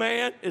love you,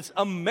 man. It's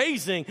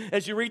amazing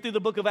as you read through the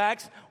book of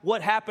Acts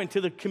what happened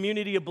to the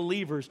community of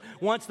believers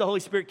once the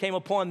Holy Spirit came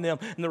upon them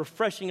and the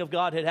refreshing of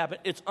God had happened.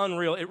 It's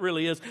unreal. It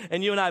really is.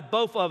 And you and I,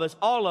 both of us,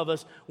 all of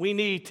us, we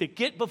need to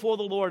get before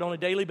the Lord on a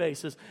daily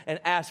basis and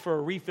ask for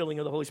a refilling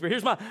of the Holy Spirit.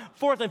 Here's my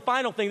fourth and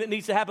final thing that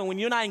needs to happen when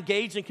you and I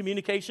engage in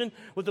communication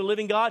with the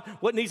living God.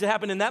 What needs to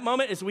happen in that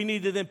moment is we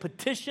need to then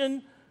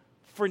petition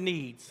for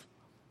needs.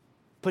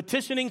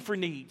 Petitioning for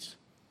needs.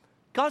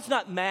 God's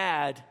not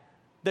mad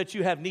that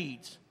you have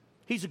needs.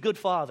 He's a good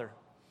father,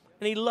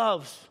 and he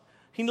loves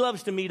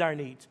to meet our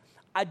needs.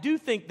 I do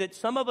think that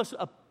some of us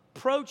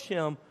approach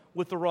him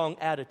with the wrong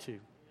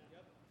attitude.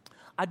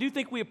 I do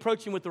think we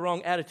approach him with the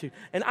wrong attitude.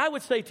 And I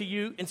would say to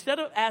you, instead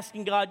of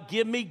asking God,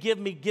 give me, give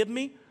me, give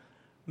me,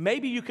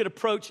 maybe you could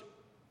approach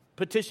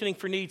petitioning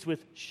for needs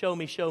with show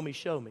me, show me,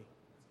 show me.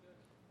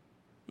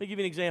 Let me give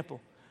you an example.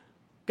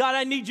 God,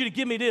 I need you to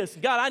give me this.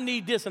 God, I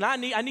need this, and I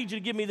need you to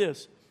give me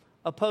this.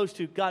 Opposed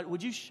to, God,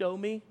 would you show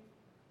me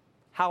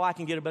how I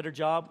can get a better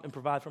job and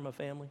provide for my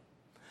family?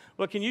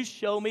 Well, can you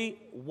show me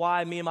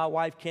why me and my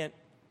wife can't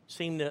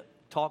seem to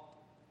talk?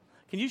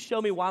 Can you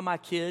show me why my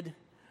kid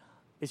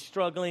is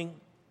struggling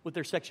with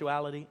their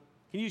sexuality?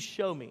 Can you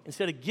show me?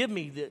 Instead of give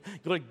me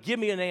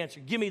an answer,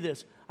 give me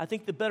this. I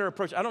think the better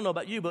approach, I don't know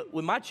about you, but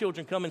when my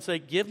children come and say,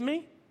 give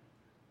me,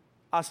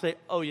 I say,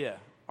 oh yeah,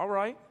 all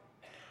right.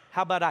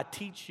 How about I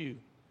teach you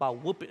by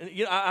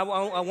whooping? I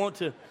want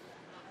to.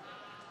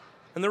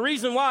 And the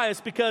reason why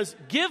is because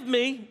give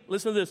me,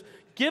 listen to this,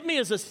 give me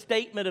is a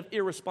statement of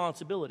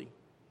irresponsibility.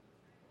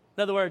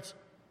 In other words,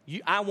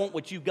 I want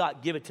what you've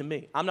got, give it to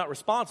me. I'm not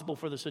responsible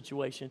for the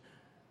situation.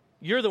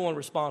 You're the one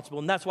responsible,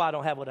 and that's why I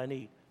don't have what I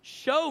need.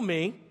 Show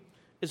me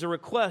is a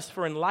request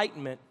for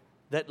enlightenment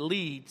that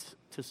leads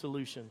to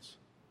solutions.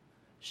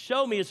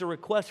 Show me is a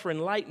request for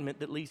enlightenment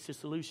that leads to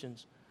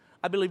solutions.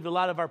 I believe a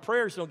lot of our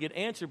prayers don't get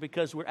answered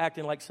because we're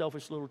acting like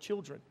selfish little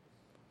children.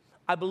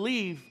 I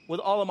believe with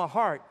all of my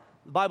heart,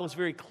 the Bible is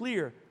very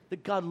clear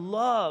that God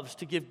loves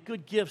to give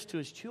good gifts to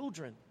his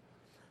children.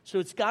 So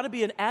it's got to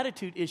be an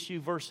attitude issue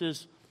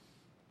versus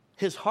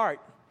his heart,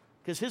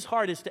 because his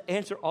heart is to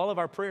answer all of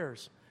our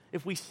prayers.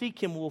 If we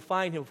seek him, we'll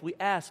find him. If we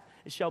ask,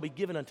 it shall be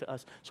given unto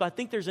us. So I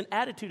think there's an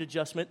attitude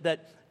adjustment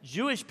that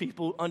Jewish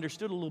people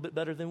understood a little bit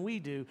better than we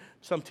do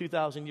some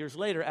 2,000 years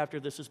later after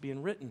this is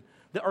being written.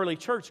 The early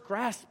church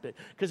grasped it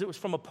because it was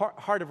from a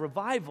heart of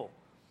revival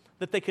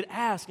that they could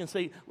ask and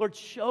say, Lord,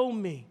 show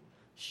me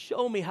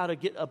how to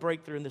get a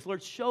breakthrough in this.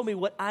 Lord, show me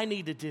what I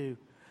need to do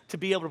to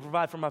be able to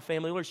provide for my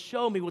family. Lord,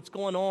 show me what's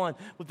going on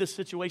with this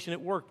situation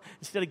at work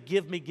instead of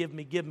give me, give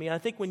me, give me. And I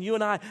think when you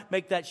and I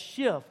make that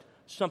shift,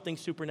 something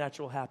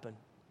supernatural happen.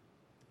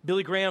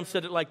 Billy Graham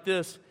said it like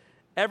this: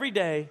 every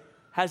day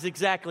has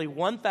exactly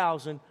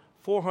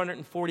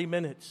 440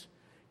 minutes.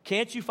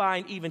 Can't you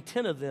find even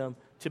 10 of them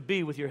to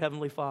be with your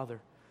Heavenly Father?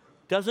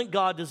 Doesn't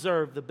God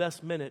deserve the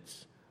best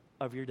minutes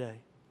of your day?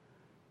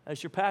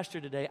 As your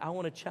pastor today, I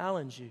want to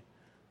challenge you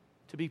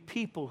to be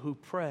people who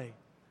pray,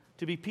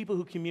 to be people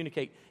who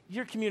communicate.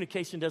 Your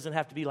communication doesn't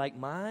have to be like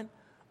mine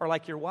or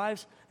like your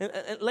wife's. And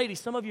ladies,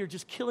 some of you are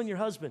just killing your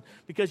husband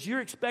because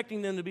you're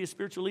expecting them to be a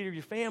spiritual leader of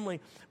your family,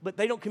 but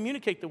they don't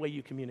communicate the way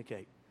you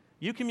communicate.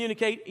 You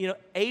communicate,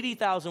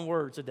 80,000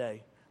 words a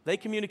day. They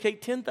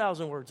communicate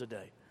 10,000 words a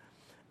day.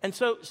 And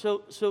so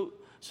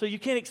you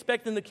can't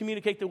expect them to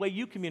communicate the way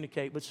you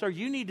communicate. But sir,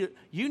 you need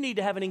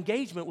to have an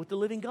engagement with the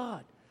living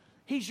God.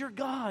 He's your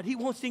God. He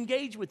wants to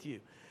engage with you.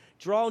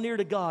 Draw near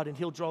to God and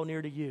he'll draw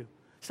near to you.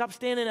 Stop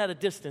standing at a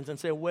distance and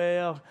say,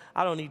 well,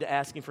 I don't need to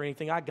ask him for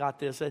anything. I got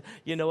this.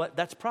 You know what?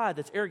 That's pride.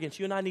 That's arrogance.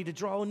 You and I need to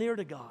draw near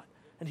to God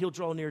and he'll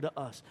draw near to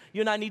us.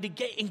 You and I need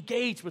to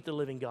engage with the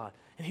living God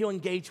and he'll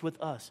engage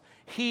with us.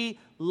 He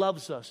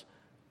loves us.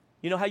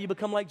 You know how you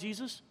become like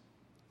Jesus?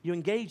 You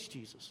engage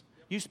Jesus.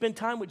 You spend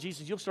time with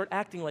Jesus, you'll start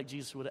acting like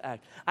Jesus would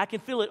act. I can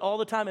feel it all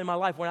the time in my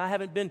life when I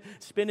haven't been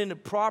spending the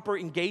proper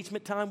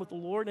engagement time with the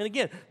Lord. And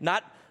again,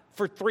 not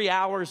for 3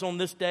 hours on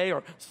this day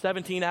or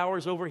 17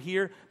 hours over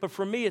here, but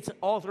for me, it's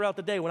all throughout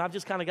the day when I've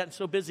just kind of gotten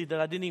so busy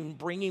that I didn't even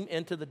bring him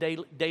into the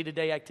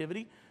day-to-day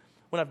activity.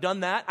 When I've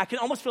done that, I can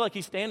almost feel like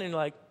he's standing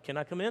like, can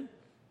I come in?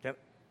 Can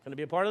I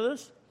be a part of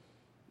this?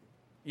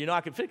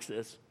 I can fix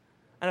this.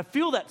 And I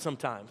feel that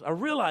sometimes. I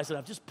realize that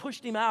I've just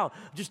pushed him out,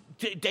 just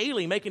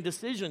daily making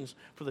decisions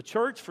for the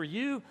church, for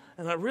you.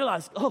 And I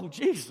realize, oh,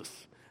 Jesus,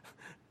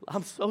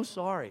 I'm so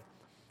sorry.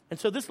 And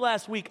so this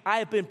last week, I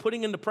have been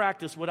putting into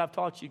practice what I've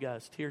taught you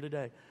guys here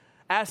today,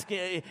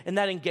 asking in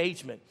that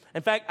engagement.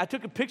 In fact, I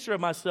took a picture of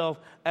myself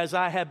as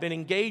I have been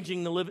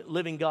engaging the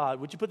living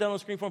God. Would you put that on the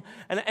screen for me?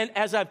 And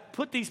as I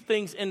put these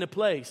things into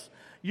place,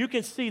 you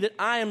can see that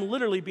I am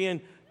literally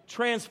being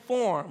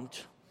transformed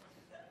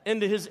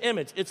into his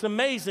image. It's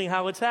amazing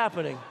how it's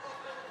happening.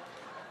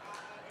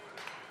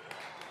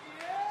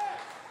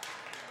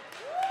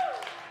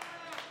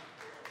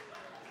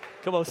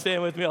 Come on,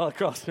 stand with me all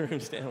across the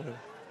room. Stand with me.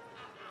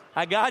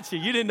 I got you.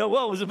 You didn't know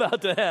what was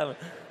about to happen.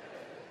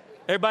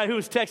 Everybody who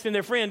was texting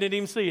their friend didn't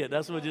even see it.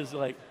 That's what just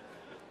like.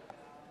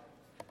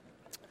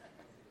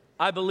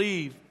 I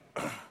believe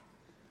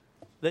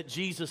that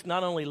Jesus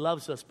not only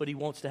loves us, but he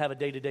wants to have a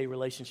day-to-day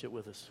relationship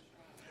with us.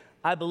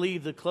 I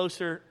believe the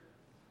closer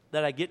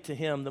that I get to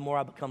him, the more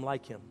I become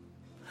like him.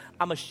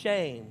 I'm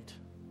ashamed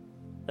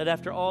that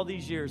after all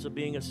these years of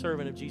being a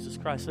servant of Jesus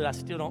Christ, that I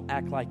still don't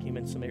act like him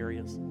in some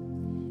areas.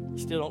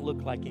 Still don't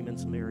look like him in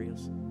some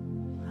areas.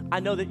 I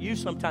know that you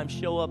sometimes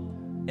show up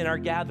in our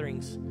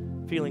gatherings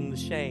feeling the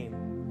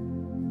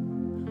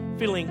shame,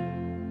 feeling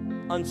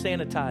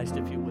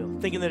unsanitized, if you will,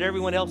 thinking that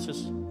everyone else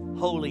is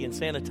holy and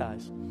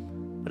sanitized.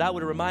 But I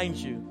would remind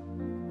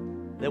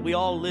you that we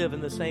all live in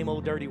the same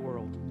old dirty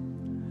world,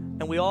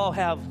 and we all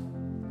have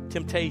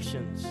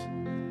temptations,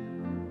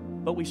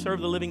 but we serve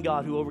the living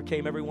God who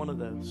overcame every one of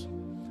those.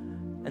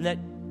 And that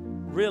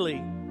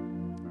really,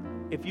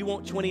 if you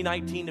want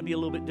 2019 to be a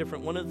little bit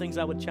different, one of the things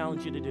I would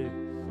challenge you to do,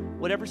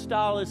 whatever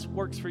style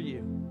works for you,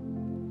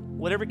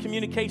 whatever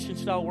communication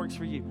style works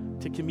for you,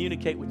 to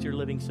communicate with your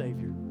living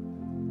Savior,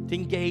 to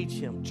engage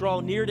him, draw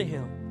near to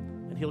him,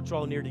 and he'll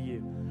draw near to you.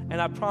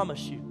 And I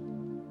promise you,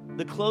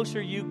 the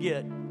closer you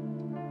get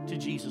to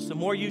Jesus, the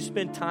more you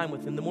spend time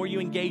with him, the more you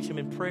engage him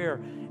in prayer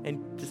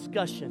and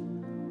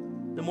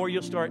discussion, the more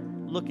you'll start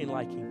looking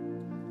like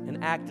him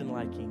and acting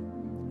like him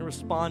and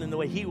respond in the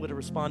way he would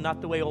respond,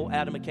 not the way old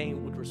Adam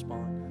McCain would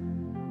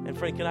respond. And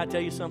friend, can I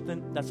tell you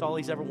something? That's all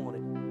he's ever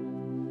wanted.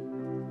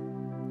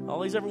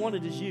 All he's ever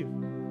wanted is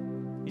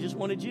you. He just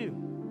wanted you.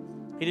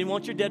 He didn't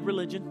want your dead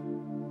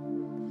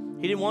religion.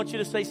 He didn't want you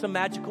to say some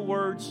magical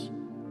words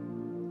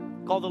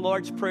called the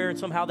Lord's Prayer and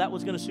somehow that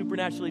was going to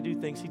supernaturally do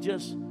things. He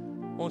just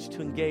wants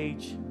to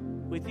engage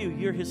with you.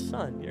 You're his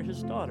son. You're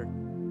his daughter.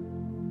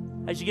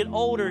 As you get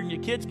older and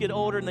your kids get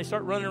older and they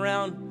start running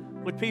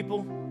around with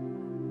people,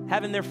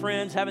 having their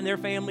friends, having their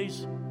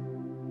families,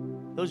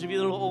 those of you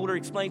that are a little older,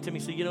 explain to me,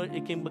 so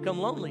it can become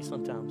lonely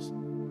sometimes.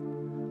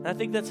 And I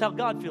think that's how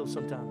God feels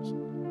sometimes.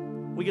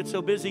 We get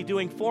so busy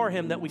doing for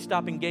him that we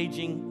stop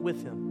engaging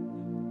with him.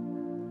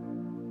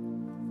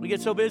 We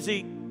get so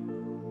busy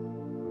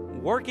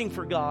working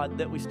for God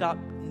that we stop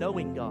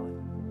knowing God.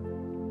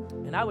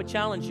 And I would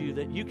challenge you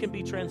that you can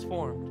be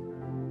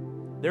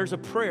transformed. There's a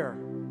prayer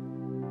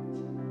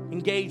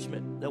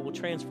engagement that will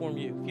transform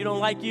you. If you don't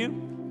like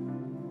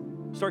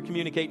you, start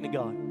communicating to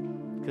God,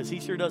 because he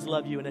sure does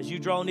love you. And as you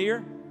draw near,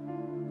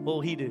 what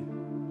will he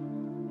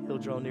do? He'll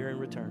draw near in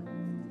return. I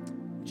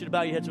want you to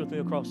bow your heads with me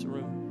across the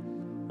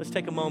room. Let's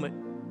take a moment.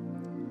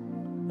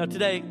 Now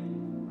today,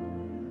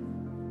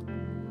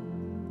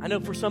 I know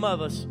for some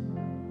of us,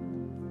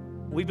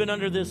 we've been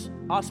under this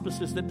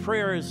auspices that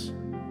prayer is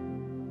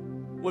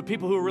what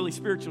people who are really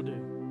spiritual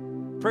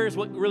do. Prayer is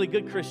what really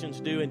good Christians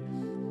do.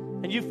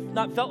 And you've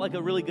not felt like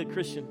a really good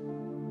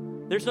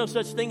Christian. There's no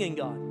such thing in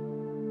God.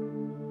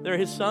 There are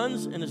his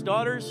sons and his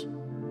daughters.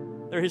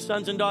 There are his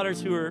sons and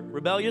daughters who are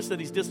rebellious that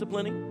he's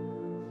disciplining.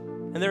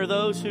 And there are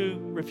those who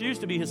refuse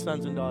to be his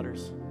sons and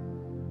daughters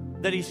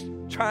that he's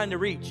trying to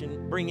reach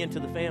and bring into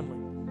the family.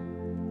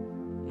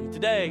 And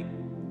today,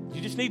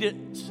 you just need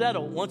to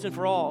settle once and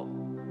for all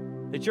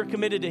that you're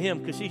committed to him,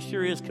 because he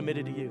sure is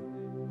committed to you.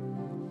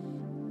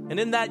 And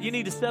in that, you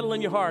need to settle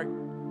in your heart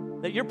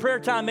that your prayer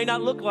time may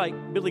not look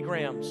like Billy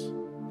Graham's.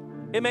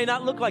 It may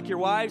not look like your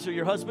wives or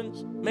your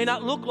husbands. It may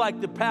not look like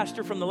the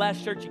pastor from the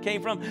last church you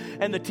came from,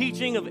 and the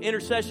teaching of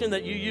intercession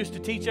that you used to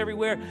teach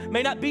everywhere. It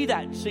may not be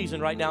that season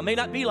right now. It may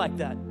not be like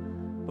that.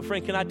 But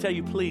friend, can I tell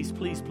you, please,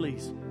 please,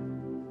 please,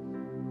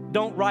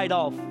 don't write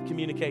off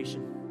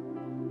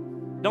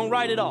communication. Don't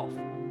write it off.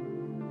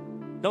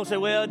 Don't say,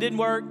 well, it didn't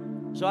work,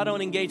 so I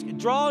don't engage.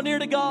 Draw near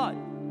to God.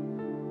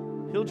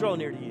 He'll draw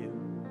near to you.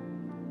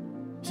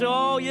 So,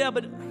 oh, yeah,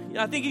 but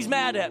I think he's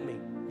mad at me.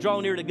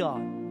 Draw near to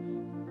God.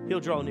 He'll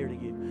draw near to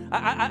you.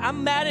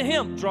 I'm mad at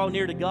him. Draw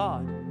near to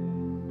God.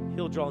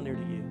 He'll draw near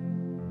to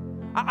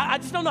you. I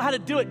just don't know how to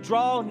do it.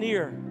 Draw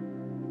near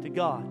to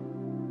God.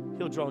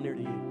 He'll draw near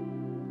to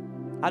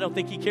you. I don't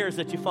think he cares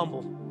that you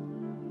fumble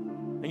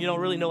and you don't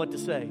really know what to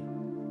say.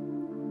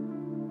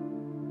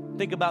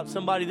 Think about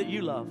somebody that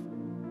you love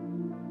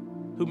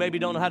who maybe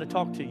don't know how to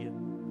talk to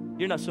you.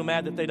 You're not so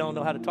mad that they don't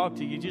know how to talk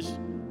to you. You just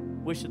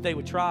wish that they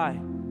would try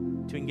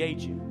to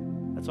engage you.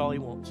 That's all he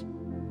wants.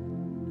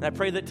 And I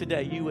pray that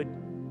today you would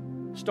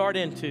start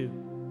into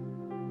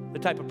the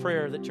type of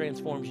prayer that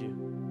transforms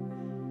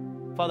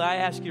you. Father, I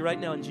ask you right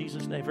now in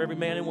Jesus' name for every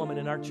man and woman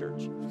in our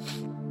church,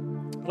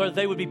 Lord, that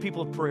they would be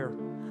people of prayer.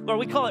 Lord,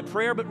 we call it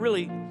prayer, but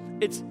really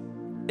it's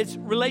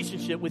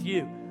relationship with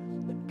you,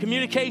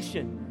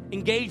 communication,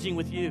 engaging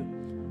with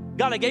you.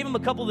 God, I gave them a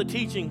couple of the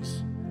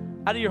teachings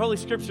out of your Holy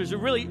Scriptures that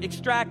really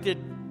extracted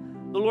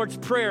the Lord's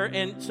Prayer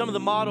and some of the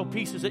model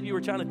pieces that you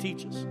were trying to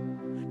teach us.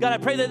 God, I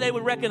pray that they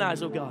would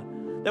recognize, oh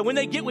God, that when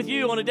they get with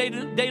you on a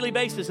daily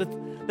basis,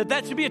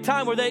 that should be a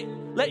time where they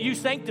let you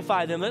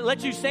sanctify them,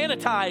 let you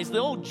sanitize the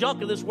old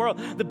junk of this world,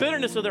 the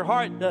bitterness of their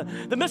heart,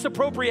 the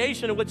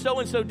misappropriation of what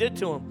so-and-so did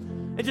to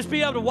them, and just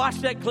be able to wash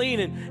that clean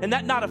and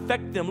that not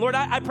affect them. Lord,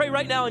 I pray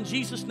right now in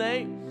Jesus'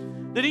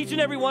 name that each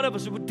and every one of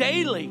us would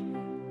daily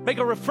make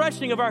a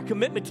refreshing of our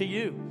commitment to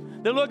you.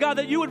 That, Lord God,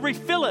 that you would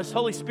refill us,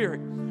 Holy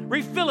Spirit.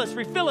 Refill us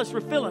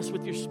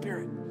with your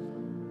Spirit.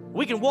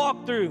 We can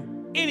walk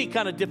through any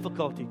kind of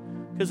difficulty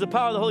because the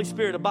power of the Holy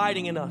Spirit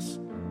abiding in us,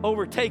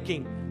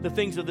 overtaking the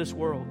things of this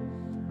world.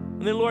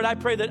 And then, Lord, I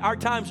pray that our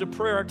times of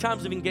prayer, our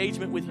times of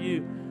engagement with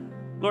you,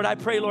 Lord, I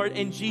pray, Lord,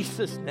 in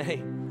Jesus'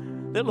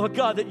 name, that, Lord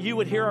God, that you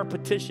would hear our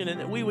petition and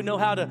that we would know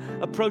how to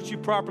approach you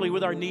properly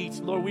with our needs.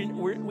 Lord,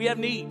 we have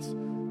needs.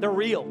 They're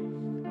real.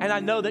 And I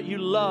know that you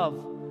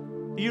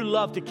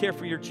love to care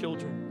for your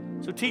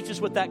children. So teach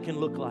us what that can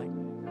look like.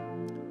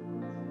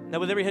 Now,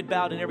 with every head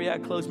bowed and every eye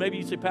closed, maybe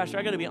you say, Pastor,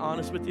 I got to be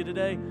honest with you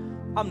today.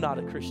 I'm not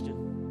a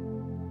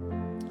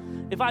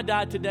Christian. If I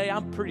died today,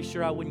 I'm pretty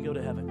sure I wouldn't go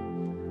to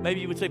heaven. Maybe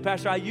you would say,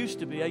 Pastor, I used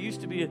to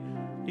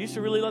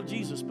really love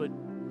Jesus, but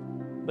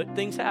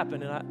things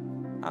happen,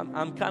 and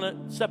I'm kind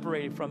of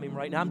separated from him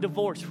right now. I'm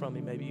divorced from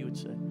him, maybe you would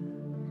say.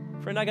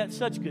 Friend, I got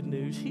such good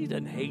news. He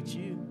doesn't hate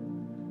you.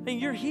 I mean,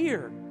 you're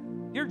here.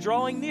 You're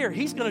drawing near.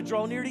 He's going to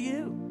draw near to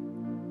you.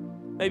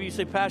 Maybe you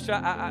say, Pastor,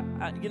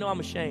 I'm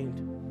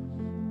ashamed.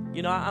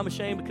 I'm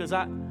ashamed because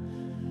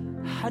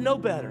I know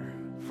better.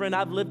 Friend,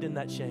 I've lived in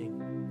that shame.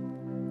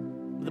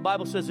 The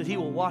Bible says that he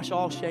will wash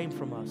all shame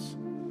from us.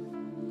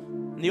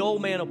 And the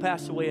old man will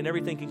pass away and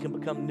everything can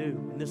become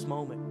new in this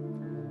moment.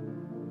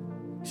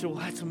 You say, well,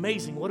 that's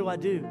amazing. What do I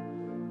do?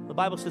 The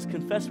Bible says,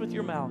 confess with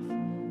your mouth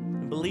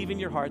and believe in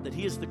your heart that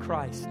he is the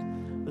Christ,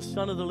 the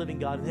Son of the living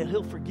God, and that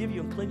he'll forgive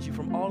you and cleanse you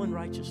from all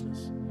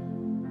unrighteousness.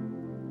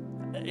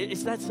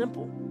 It's that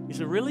simple. You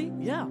say, really?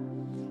 Yeah.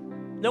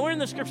 Nowhere in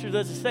the Scripture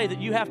does it say that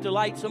you have to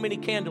light so many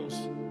candles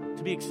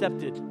to be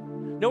accepted.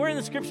 Nowhere in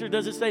the Scripture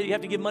does it say that you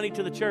have to give money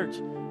to the church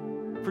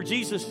for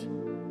Jesus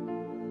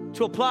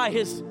to apply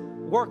his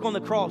work on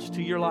the cross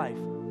to your life.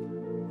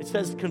 It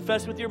says,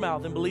 confess with your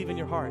mouth and believe in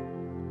your heart.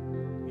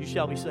 You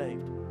shall be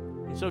saved.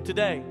 And so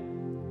today,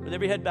 with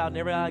every head bowed and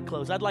every eye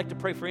closed, I'd like to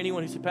pray for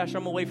anyone who said, Pastor,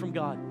 I'm away from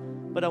God,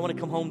 but I want to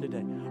come home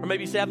today. Or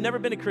maybe you say, I've never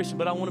been a Christian,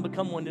 but I want to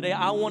become one today.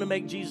 I want to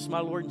make Jesus my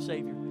Lord and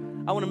Savior.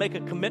 I want to make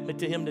a commitment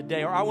to him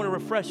today, or I want to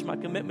refresh my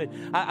commitment.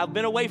 I've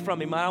been away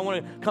from him. I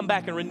want to come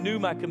back and renew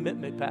my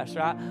commitment,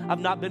 Pastor. I've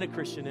not been a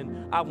Christian,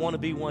 and I want to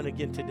be one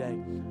again today.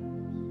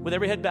 With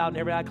every head bowed and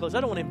every eye closed,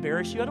 I don't want to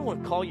embarrass you. I don't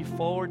want to call you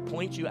forward,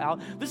 point you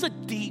out. This is a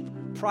deep,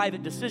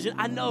 private decision.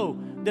 I know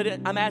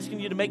that I'm asking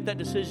you to make that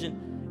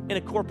decision in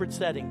a corporate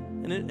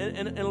setting,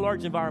 in a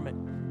large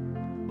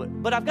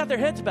environment. But I've got their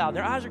heads bowed and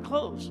their eyes are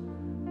closed.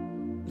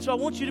 And so I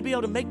want you to be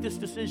able to make this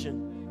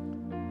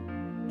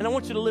decision, and I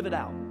want you to live it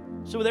out.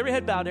 So with every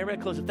head bowed and every eye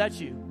closed, if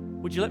that's you,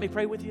 would you let me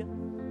pray with you?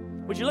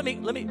 Would you let me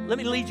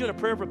lead you in a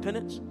prayer of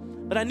repentance?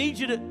 But I need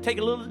you to take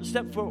a little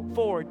step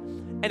forward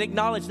and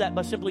acknowledge that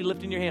by simply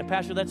lifting your hand.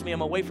 Pastor, that's me.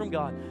 I'm away from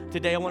God.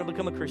 Today I want to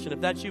become a Christian. If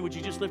that's you, would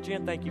you just lift your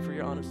hand? Thank you for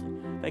your honesty.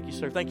 Thank you,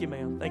 sir. Thank you,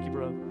 ma'am. Thank you,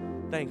 bro.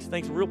 Thanks.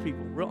 Real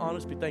people, real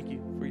honest people. Thank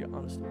you for your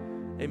honesty.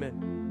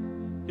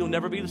 Amen. You'll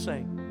never be the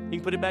same. You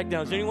can put it back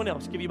down. Is there anyone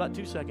else? Give you about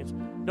 2 seconds.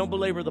 Don't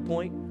belabor the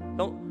point.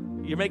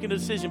 You're making a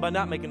decision by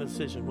not making a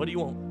decision. What do you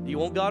want? Do you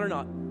want God or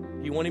not?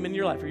 Do you want him in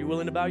your life? Are you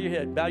willing to bow your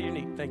head, bow your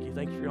knee? Thank you.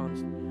 Thank you for your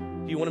honesty.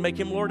 Do you want to make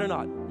him Lord or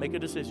not? Make a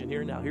decision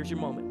here and now. Here's your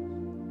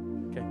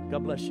moment. Okay,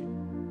 God bless you.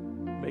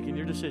 Making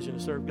your decision to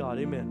serve God.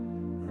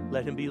 Amen.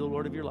 Let him be the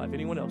Lord of your life.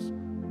 Anyone else?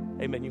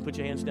 Amen. You can put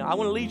your hands down. I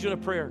want to lead you in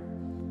a prayer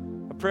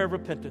of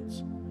repentance.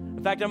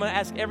 In fact, I'm going to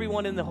ask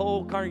everyone in the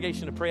whole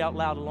congregation to pray out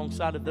loud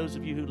alongside of those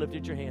of you who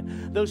lifted your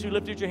hand. Those who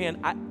lifted your hand,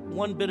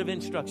 one bit of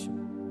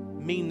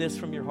instruction. Mean this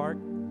from your heart.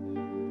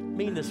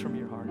 Mean this from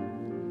your heart.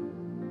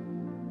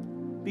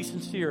 Be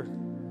sincere,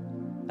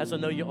 as I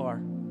know you are.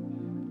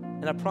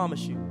 And I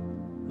promise you,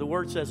 the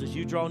word says as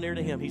you draw near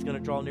to him, he's going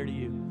to draw near to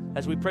you.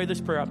 As we pray this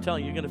prayer, I'm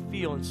telling you, you're going to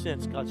feel and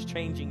sense God's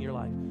changing your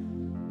life.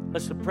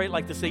 Let's pray it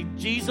like this. Say,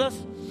 Jesus,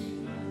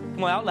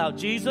 come on out loud.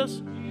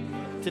 Jesus,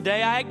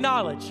 today I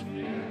acknowledge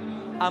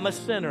I'm a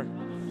sinner.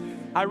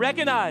 I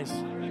recognize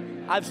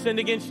I've sinned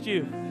against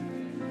you.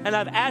 And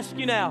I've asked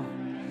you now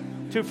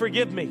to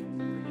forgive me.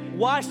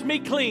 Wash me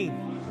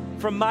clean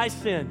from my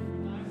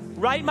sin.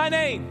 Write my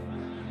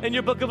name in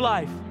your book of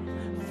life.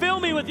 Fill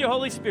me with your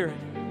Holy Spirit.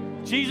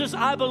 Jesus,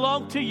 I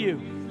belong to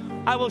you.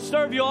 I will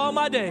serve you all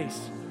my days.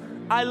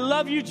 I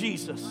love you,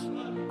 Jesus.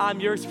 I'm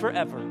yours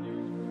forever.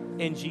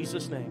 In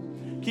Jesus'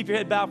 name. Keep your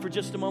head bowed for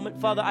just a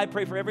moment. Father, I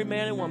pray for every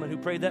man and woman who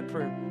prayed that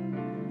prayer,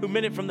 who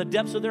meant it from the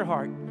depths of their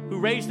heart, who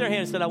raised their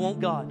hand and said, I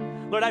want God.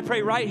 Lord, I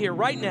pray right here,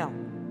 right now,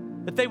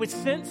 that they would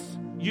sense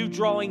you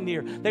drawing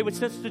near. They would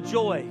sense the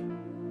joy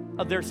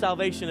of their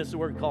salvation, as the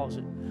word calls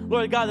it.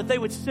 Lord God, that they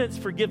would sense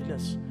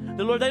forgiveness.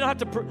 That, Lord, they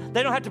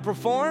don't have to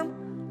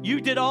perform. You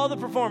did all the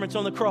performance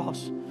on the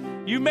cross.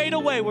 You made a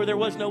way where there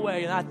was no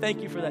way, and I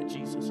thank you for that,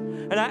 Jesus.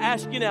 And I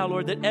ask you now,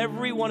 Lord, that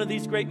every one of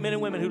these great men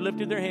and women who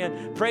lifted their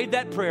hand, prayed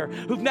that prayer,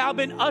 who've now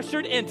been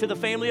ushered into the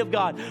family of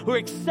God, who are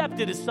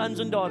accepted as sons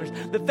and daughters,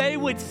 that they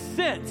would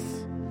sense,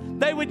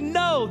 they would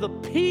know the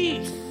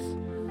peace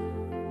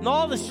and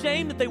all the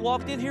shame that they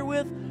walked in here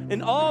with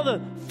and all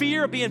the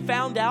fear of being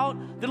found out,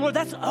 that, Lord,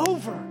 that's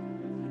over.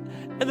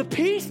 And the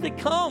peace that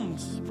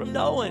comes from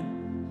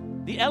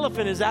knowing the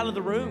elephant is out of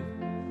the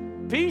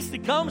room. Peace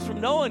that comes from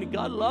knowing that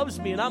God loves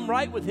me and I'm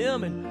right with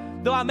him.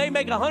 And though I may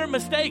make 100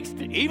 mistakes,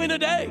 even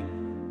today,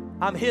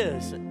 I'm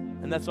his.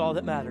 And that's all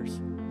that matters.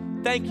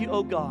 Thank you,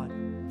 oh God,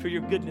 for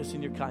your goodness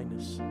and your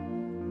kindness.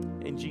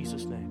 In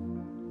Jesus'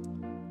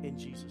 name. In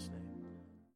Jesus' name.